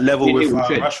 isn't that level with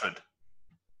Rashford?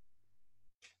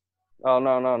 Oh,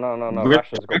 no.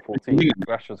 Rashford's got 14.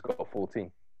 Rashford's got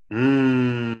 14.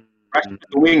 Rashford's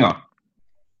the winger.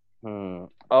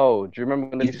 Oh, do you remember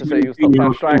when they used to say he was top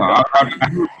 5 striker?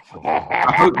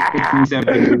 I hope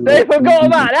they forgot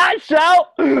about that shout.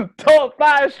 Top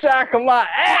 5 striker, my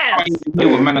ass.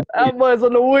 That boy's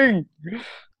on the wing.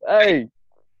 Hey.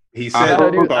 He said,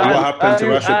 what happened to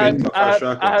Rashford being top 5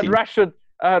 striker?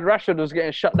 I heard Rashford was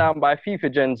getting shut down by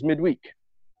FIFA gens midweek.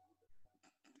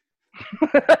 You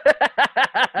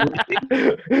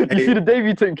see the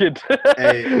Davyton kid?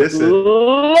 Hey, listen.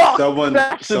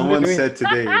 Someone said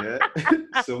today,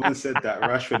 someone said that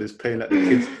Rashford is playing like the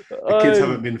kids. The kids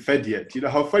haven't been fed yet. Do you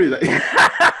know how funny that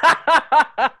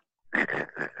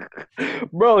is?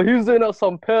 Bro, he was doing up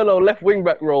some Pirlo left wing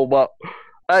back role, but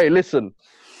hey, listen,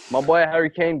 my boy Harry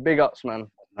Kane, big ups,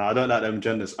 man. No, I don't like them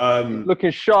genders.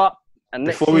 Looking sharp, and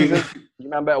next season, you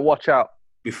man better watch out.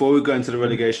 Before we go into the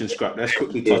relegation scrap, let's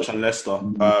quickly touch on Leicester.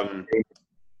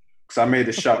 Because I made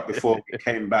a shout before we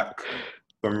came back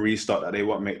from restart that they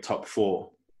won't make top 4,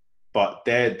 but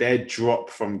their drop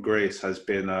from grace has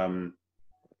been. Who,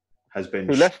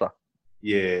 Leicester?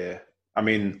 Yeah, I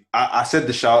mean, I said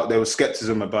the shout. There was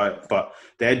skepticism about it, but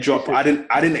their drop. I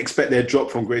didn't expect their drop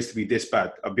from grace to be this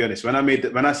bad. I'll be honest. When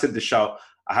I said the shout,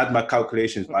 I had my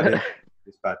calculations, but I didn't think it was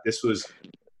this bad.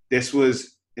 This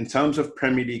was. In terms of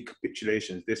Premier League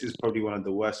capitulations, this is probably one of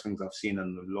the worst things I've seen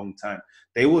in a long time.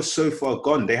 They were so far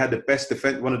gone. They had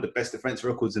one of the best defense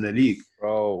records in the league.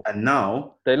 Bro. And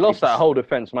now... They lost that whole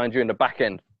defense, mind you, in the back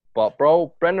end. But,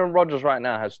 bro, Brendan Rodgers right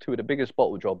now has 2 of the biggest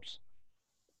bottle jobs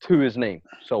to his name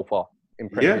so far in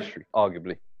Premier history,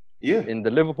 arguably. Yeah. In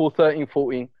the Liverpool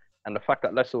 13-14, and the fact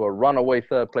that Leicester were runaway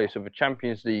third place of a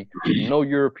Champions League, no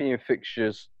European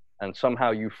fixtures, and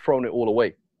somehow you've thrown it all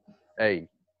away. Hey...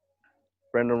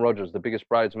 Brendan Rodgers, the biggest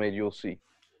bridesmaid you'll see.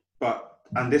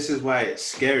 And this is why it's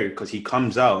scary, because he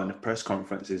comes out in the press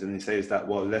conferences and he says that,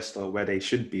 well, Leicester are where they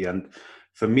should be. And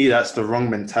for me, that's the wrong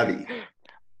mentality.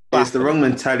 It's the wrong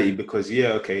mentality because,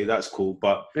 okay, that's cool.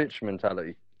 But bitch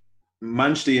mentality.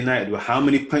 Manchester United were how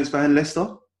many points behind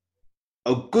Leicester?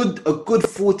 A good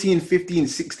 14, 15,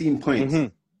 16 points. Mm-hmm.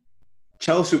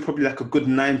 Chelsea were probably like a good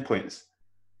 9 points.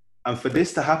 And for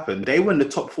this to happen, they were in the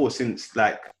top 4 since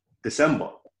like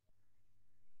December.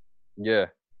 Yeah.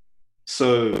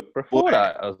 So before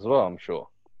that as well, I'm sure.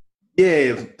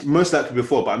 Yeah, most likely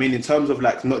before. But I mean, in terms of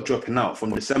like not dropping out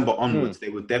from December onwards, they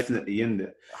were definitely in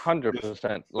there.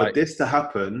 100%. But this to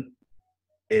happen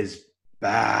is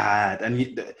bad.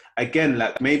 And again,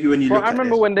 like maybe when you look. I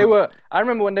remember when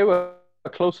they were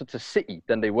closer to City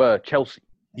than they were Chelsea.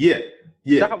 Yeah.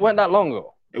 That wasn't that long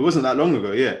ago. It wasn't that long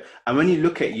ago. Yeah. And when you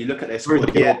look at their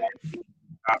squad. Yeah.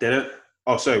 They don't.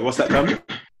 Oh, sorry. What's that coming?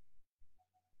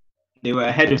 They were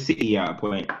ahead of City at a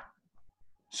point.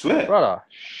 Swear. Brother,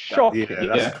 shocking.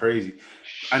 That's crazy.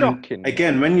 Shocking. And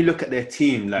again, when you look at their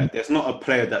team, like there's not a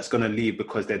player that's going to leave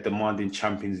because they're demanding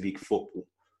Champions League football.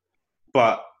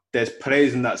 But there's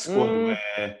players in that squad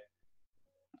where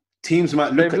teams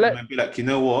might look at them and be like, you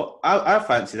know what? I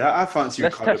fancy that. I fancy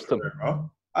Ricardo Pereira.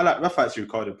 I fancy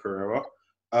Ricardo Pereira.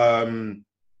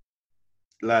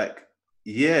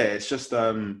 It's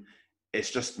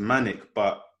just manic,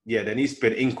 but yeah, there needs to be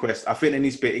an inquest. I think there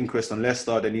needs to be an inquest on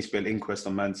Leicester. There needs to be an inquest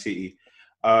on Man City.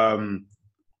 Cam,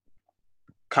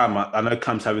 I know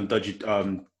Cam's having dodgy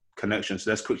connection.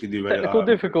 So let's quickly do Technical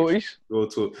difficulties. Real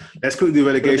talk. Let's quickly do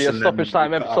It'd be relegation. a stoppage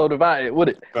time episode without it, would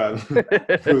it? Real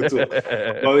talk.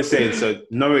 What we're saying, so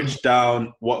Norwich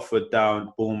down, Watford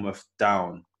down, Bournemouth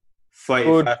down.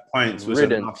 35 points was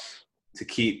enough to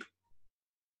keep.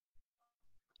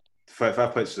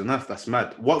 35 points was enough. That's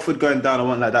mad. Watford going down, I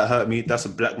won't let that hurt me. That's a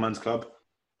black man's club.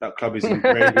 That club is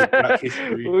engraved with black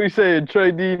history. What are you saying?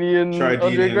 Tridini and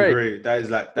Andre Gray? That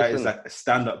is like a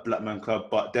stand-up black man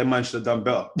club, but their man should have done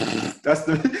better. that's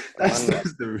the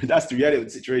reality of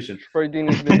the situation.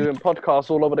 Tridini's been doing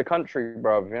podcasts all over the country,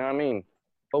 bro. You know what I mean?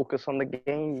 Focus on the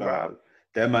game, bro.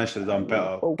 Their man should have done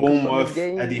better. Bournemouth,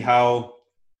 Eddie Howe.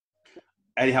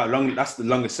 That's the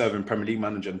longest serving Premier League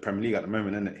manager in the Premier League at the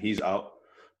moment, isn't it? He's out.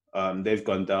 They've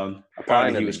gone down.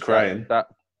 Apparently he was crying. That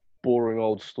boring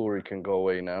old story can go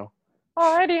away now.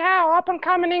 Oh, Eddie Howe, up and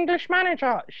coming English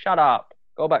manager. Shut up.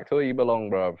 Go back to where you belong,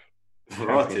 bruv.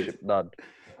 Done.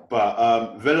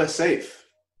 But Villa safe,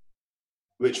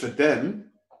 which for them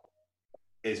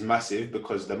is massive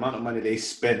because the amount of money they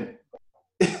spent,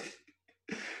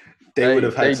 they would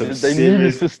have had some serious... They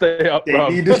needed to stay up,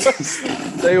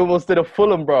 bruv. They almost did a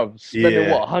Fulham, bruv.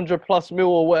 Spending, 100 plus mil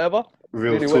or whatever.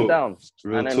 Really went down.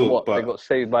 And then they got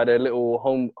saved by their little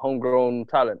homegrown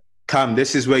talent. Cam,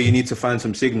 this is where you need to find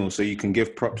some signals so you can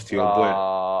give props to your boy.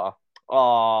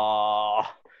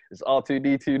 Is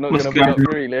R2D2 not going to be up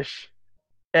Grealish?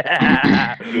 You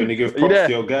want to give props to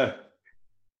your guy?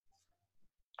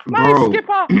 My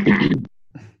skipper!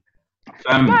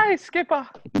 My skipper!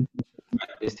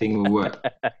 This thing will work.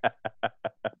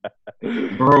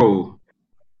 Bro.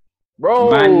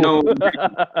 Man, no.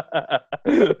 I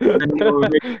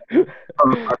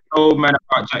told man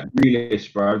about Jack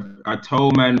Grealish, bro. I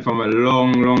told man from a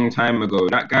long time ago.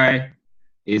 That guy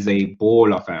is a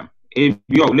baller, fam.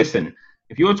 Listen,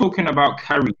 if you're talking about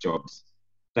carry jobs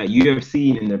that you have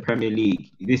seen in the Premier League,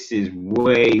 this is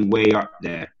way up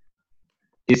there.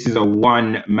 This is a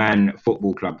one-man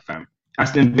football club, fam.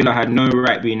 Aston Villa had no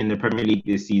right being in the Premier League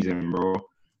this season, bro.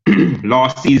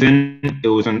 Last season, it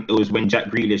was when Jack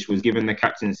Grealish was given the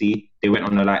captaincy. They went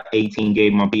on a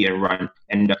 18-game unbeaten run,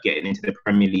 ended up getting into the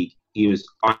Premier League. He was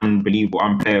unbelievable,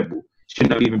 unplayable.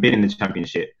 Shouldn't have even been in the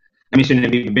Championship. Shouldn't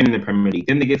have even been in the Premier League.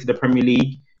 Then they get to the Premier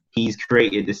League. He's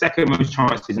created the second most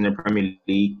chances in the Premier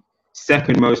League,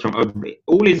 second most from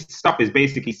all his stuff is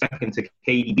basically second to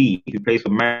KDB, who plays for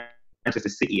Manchester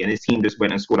City, and his team just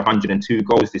went and scored 102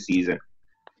 goals this season.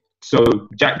 So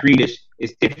Jack Grealish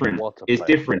is different. It's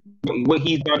different. What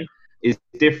he's done is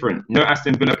different. No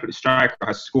Aston Villa striker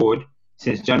has scored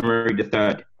since January the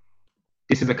 3rd.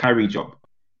 This is a carry job.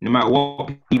 No matter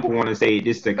what people want to say,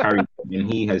 this is a carry job,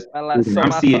 and he has. I'm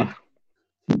seeing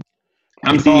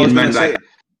man like.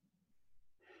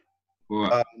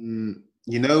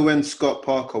 You know when Scott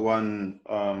Parker won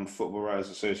Football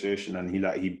Writers Association and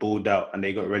he balled out and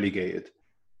they got relegated.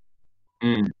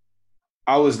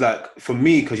 I was like, for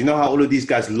me, because you know how all of these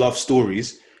guys love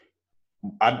stories.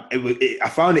 I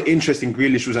found it interesting.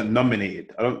 Grealish wasn't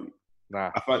nominated.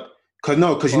 Nah. I thought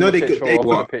because you know they go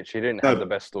on the pitch. He didn't have the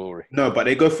best story. No, but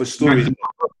they go for stories. For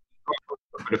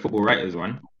the Football Writers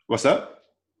one. What's that?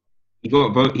 He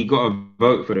got a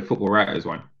vote for the Football Writers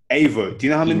one. A vote. Do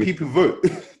you know how many people vote?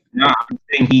 No, I'm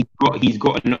saying he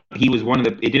was one of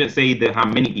the. It didn't say how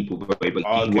many people voted, but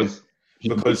he was.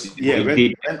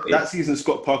 That season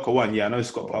Scott Parker won. Yeah, I know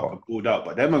Scott Parker pulled out,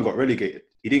 but that man got relegated.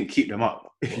 He didn't keep them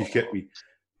up, if you get me.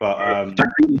 But Jack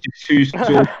Grealish is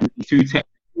too technical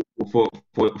for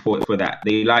that.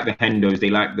 They like the Hendos, they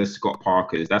like the Scott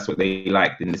Parkers. That's what they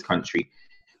liked in this country.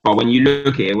 But when you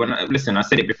look at it, listen, I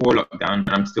said it before lockdown,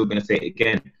 and I'm still going to say it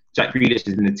again. Jack Grealish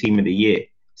is in the team of the year.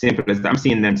 Simple as that. I'm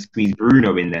seeing them squeeze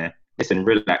Bruno in there. Listen,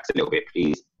 relax a little bit,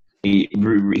 please.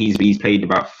 He's played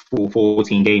about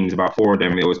 14 games. About 4 of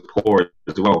them it was poor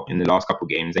as well in the last couple of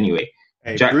games. Anyway,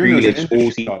 hey, Jack Grealish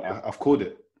all season. I've called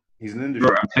it. He's an industry.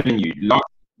 Bro, I'm telling you,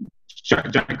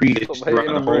 Jack Grealish throughout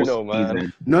the whole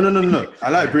season. No. I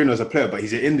like Bruno as a player, but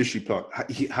he's an industry plant.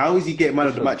 How is he getting man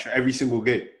of the match for every single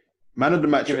game? Man of the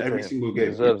match for every single game.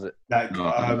 He deserves it. Like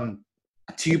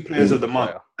 2 players of the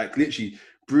month. Like literally.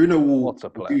 Bruno will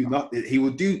do nothing. He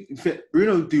will do.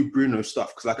 Bruno will do Bruno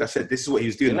stuff because, like I said, this is what he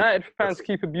was doing. United fans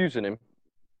keep abusing him.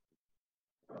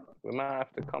 We might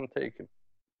have to come take him.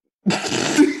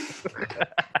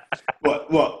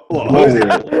 What? Jose,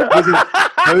 that's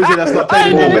not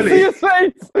playing Ndombele.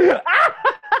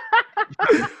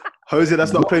 Jose,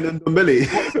 that's not playing Ndombele.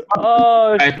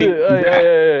 Oh shit!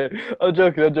 Yeah. I'm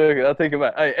joking. I'll take it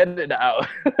back. Hey, edit that out.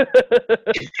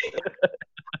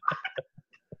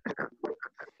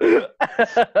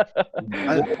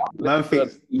 Man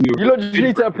thinks You lot just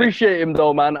need to appreciate him,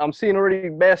 though, man. I'm seeing already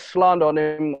bare slander on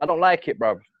him. I don't like it,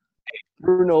 bro.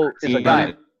 Bruno is a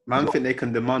guy. man think they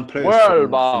can demand players Well,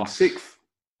 from boss. sixth.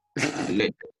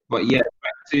 But yeah,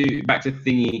 back to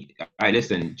thingy. All right,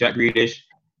 listen, Jack Grealish,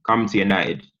 come to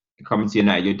United.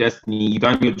 Your destiny. You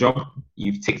done your job.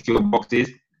 You've ticked your boxes.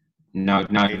 Now,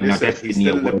 Hey, listen, destiny. he's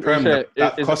still in the Prem.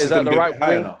 That Is cost is that going to the be a right bit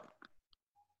higher wing? now.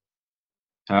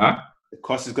 Huh? The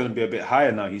cost is going to be a bit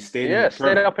higher now. He's staying in Yeah, the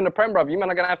Prem. stay up in the Prem, bruv. You man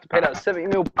are going to have to pay that 70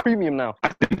 mil premium now.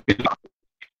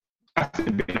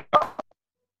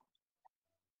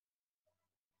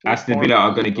 Aston Villa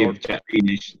are going to give Jack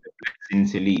Grealish the blessing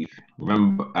to leave.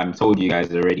 Remember, I told you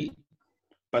guys already.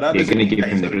 But that They're doesn't gonna mean give that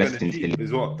him he's the not gonna blessing to leave leave.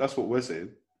 as well. That's what we're saying.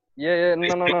 Yeah,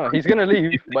 no. He's going to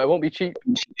leave, but it won't be cheap.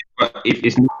 But if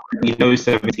it's not going to be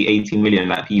 70, 80 million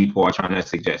like people are trying to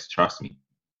suggest, trust me.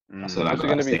 That's all I What's it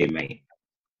got to gonna be? say, mate.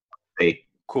 Say,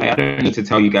 Cool. I don't need to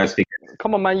tell you guys figures.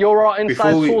 Come on, man. You're our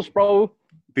inside source, bro.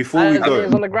 Before we Hands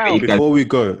on go, the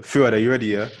ground. Fuad, are you ready?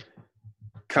 Yeah.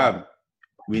 Cam,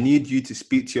 we need you to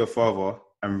speak to your father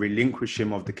and relinquish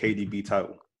him of the KDB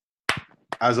title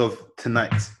as of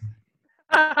tonight.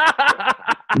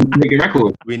 Break the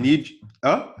record. We need.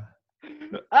 Huh?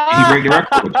 He break the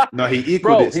record. No, he equaled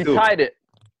Bro, it he still. tied it.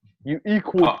 You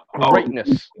equaled Oh,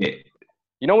 greatness. He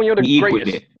You know when you're the equaled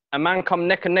greatest, it. a man come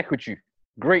neck and neck with you.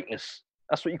 Greatness.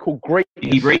 That's what you call Did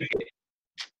greatness. he break it?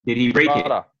 Did he break it?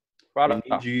 Brother,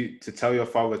 We need you to tell your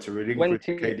father to relinquish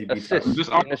the 20 KDB title. assists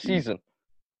Just in a season.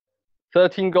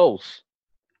 13 goals.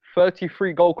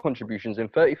 33 goal contributions in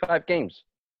 35 games.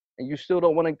 And you still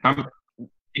don't want to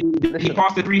He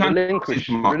passed the 300 relinquish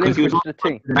mark because he was the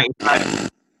thing. 95.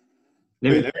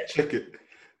 Wait, let me check it.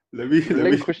 Let me.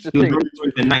 Relinquish the He was thing. on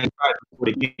 295 before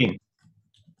the game.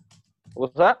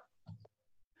 What's that?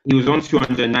 He was on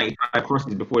 295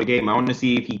 crosses before the game. I want to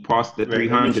see if he passed the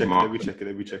 300 mark. Let me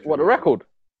check it. What, the record?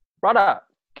 Brother,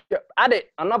 add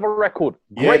it. Another record.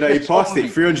 Yeah, no, he Greatness passed only.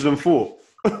 it. 304.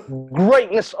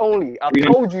 Greatness only. I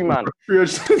told you, man.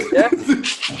 300. Yeah?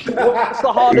 What's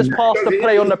the hardest pass to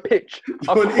play on the pitch?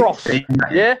 A cross.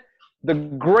 Yeah? The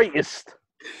greatest.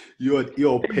 You're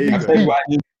That's pagan.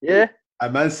 deep. Yeah? A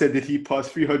man said that he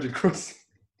passed 300 crosses.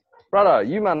 Brother,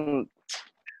 you man,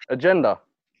 agenda.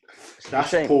 That's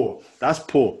shame. poor. That's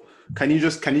poor. Can you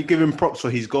give him props for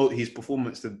his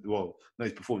performance?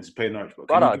 His performance is playing Norwich. But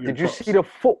Brother, did you see the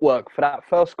footwork for that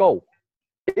first goal?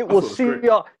 It was CR. great. Do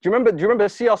you remember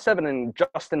CR7 and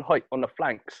Justin Hoyt on the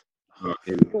flanks?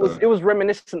 It was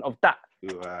reminiscent of that.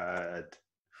 Fuad.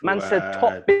 Man said,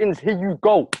 "Top bins, here you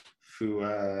go."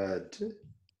 Fuad. Tell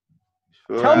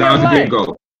me That I'm was a lying. great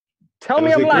goal. Tell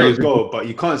me It I'm was a great lying. goal, but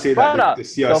you can't say Brother, that the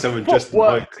CR7 the Justin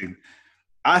footwork- Hoyt thing.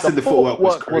 I said the footwork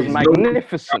was crazy.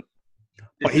 magnificent.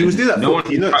 But he was doing that No for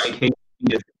one nuts.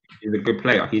 He's a good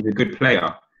player. He's a good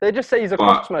player. They just say he's a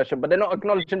But- cross merchant, but they're not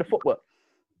acknowledging the footwork.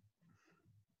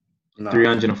 Nah.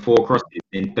 304 crosses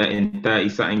in 30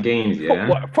 something games.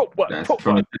 Yeah, Footwork. that's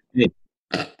from the.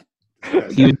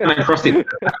 He was trying to cross it.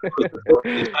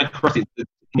 He was trying to cross it.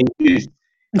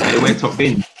 It went top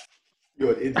bin.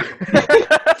 You're an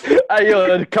idiot. Hey,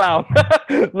 you're a clown.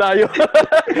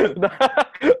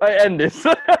 I end this.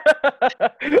 I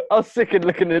was sick of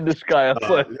looking in the sky. I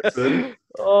swear. Listen,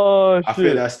 Oh, I shit.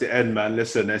 feel that's the end, man.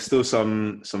 Listen, there's still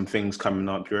some things coming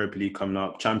up. Europa League coming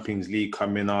up, Champions League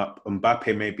coming up.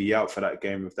 Mbappe may be out for that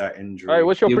game with that injury. All right,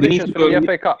 what's your Yeah, we need predictions to for the go-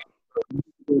 FA Cup?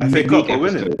 FA Cup are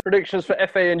winning. Predictions for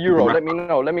FA and Euro. Let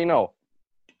me know.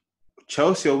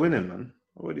 Chelsea are winning, man.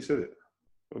 I already said it.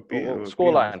 We're beating-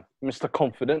 Scoreline, Mr.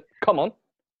 Confident. Come on.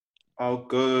 I'll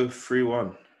go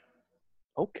 3-1.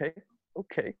 Okay.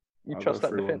 You I'll trust go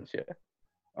that 3-1. defense, yeah?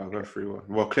 I'll go 3-1.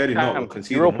 Well, clearly not. We're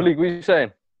conceding Europa more. League, what are you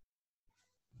saying?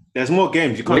 There's more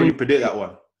games. You can't really predict that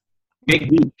one. Let's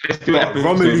do But it.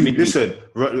 Romelu, listen.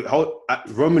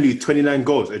 Romelu, 29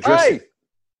 goals. Address Hey! it.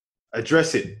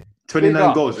 Address it. 29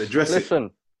 Big goals. ups. Address it.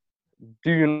 Listen,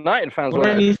 do United fans What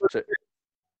want do to you- address it?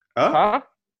 Huh?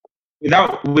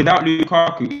 Without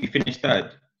Lukaku, we finished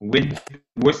third.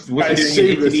 What's he That is doing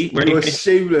in shameless. Italy? Where did You're he finish?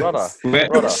 shameless. Brother, Where-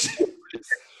 brother.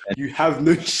 You have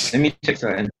no shit. Let me check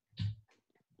something.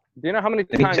 Do you know how many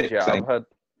Let me times check something.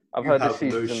 I've You heard this have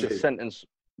no season the shame. sentence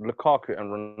Lukaku and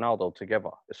Ronaldo together?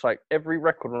 It's like every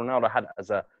record Ronaldo had as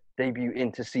a debut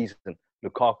into season,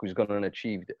 Lukaku's gone and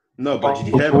achieved it. No, but did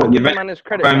you hear Oh, about Give yeah, the man his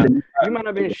credit, man. You man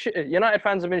have been shitting. United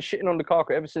fans have been shitting on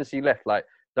Lukaku ever since he left. Like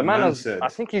the The man man has, said- I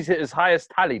think he's hit his highest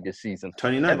tally this season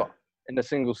 29? ever in a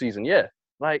single season. Yeah,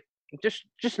 like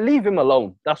just leave him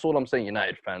alone. That's all I'm saying,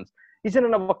 United fans. He's in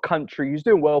another country. He's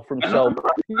doing well for himself.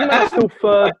 You're not still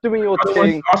third, doing your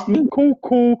thing.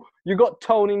 Cool. You got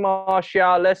Tony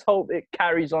Martial. Let's hope it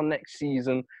carries on next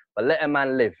season. But let a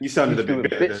man live. You sounded He's a bit doing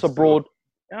bitter bits there, abroad.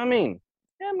 You know what I mean?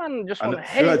 Yeah, man, just want to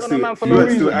hate Fuad's on a man for still- no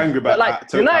Fuad's still reason. angry about But like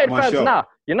that, United Martial. fans now,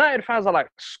 United fans are like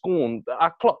scorned.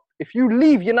 If you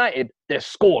leave United, they're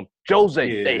scorned. Jose,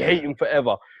 Yeah, they yeah. hate him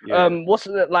forever. Yeah. What's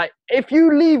it like? If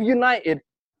you leave United,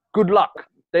 good luck.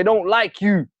 They don't like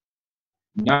you.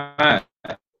 Nah.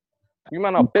 You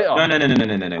man are bitter.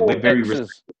 No. We're very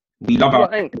Exes. we love You our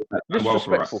lot ain't well for us.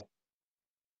 disrespectful.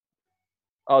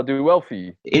 I'll do well for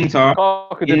you. Inter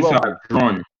Lukaku did well for you. have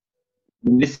drawn.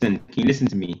 Can you listen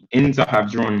to me? Inter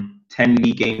have drawn 10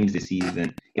 league games this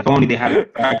season. If only they had a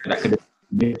factor that could have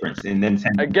made a difference in them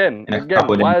 10. Again.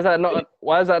 Why is that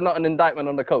not an indictment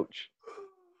on the coach?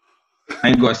 I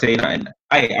ain't gotta say nothing.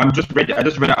 I just read out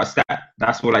a stat.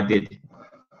 That's all I did.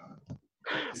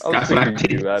 I'm sick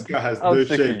of you, man. This guy has I'm no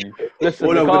sick shame. of you. Listen,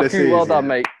 All I'm gonna say Lukaku, well is, done, yeah,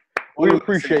 mate. all We I'm gonna say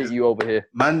appreciate is- you over here.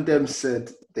 Man, them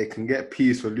said they can get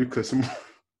peace for Lucas.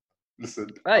 Listen,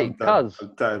 Hey, I'm tired, cuz.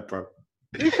 I'm tired, bro.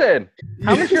 You saying?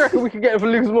 How much you reckon we could get for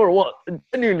Lucas Moura? What?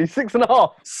 Genuinely,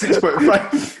 6.5?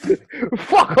 6.5.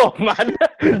 Fuck off, man.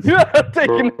 You're not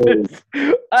taking this.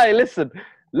 Hey, listen.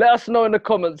 Let us know in the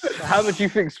comments how much you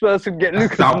think Spurs could get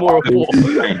Lucas Moura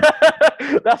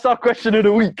for. That's our question of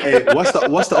the week. Hey, what's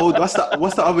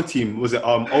the other team? Was it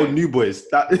old New Boys?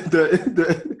 That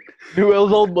the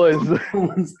Newell's old boys.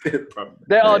 one's dead, bro.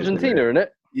 They're Argentina, innit?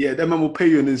 Yeah, them man will pay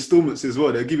you in installments as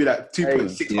well. They'll give you that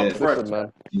 2.6 yeah, up front.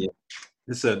 Listen, man.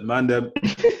 Listen, man,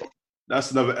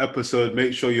 that's another episode.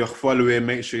 Make sure you're following.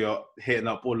 Make sure you're hitting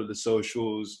up all of the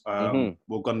socials.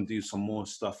 We're gonna do some more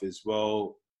stuff as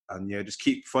well, and yeah, just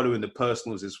keep following the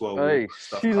personals as well. Hey,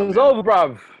 Stuff season's coming. over,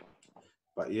 bruv.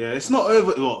 But yeah, it's not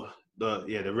over. Well,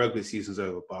 the regular season's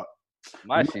over, but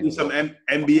My do season's some over. What am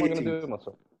I NBA gonna do teams. with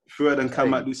myself? Fred and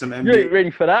come out do some You ain't NBA.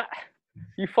 ready for that.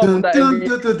 You fumbled that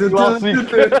NBA last week.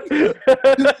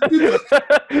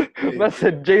 Man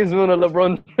said James Milner,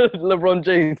 LeBron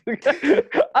James.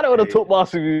 I don't want to talk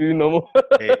basketball with you no more.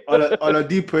 Hey,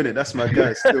 Oladipo in it. That's my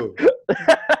guy still.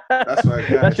 That's my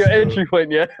guy. That's your still. entry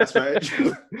point, yeah? That's my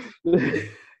entry.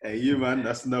 Hey, you man.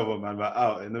 That's another man. But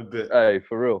out in a bit. Hey,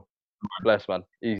 for real. Bless, man. Easy.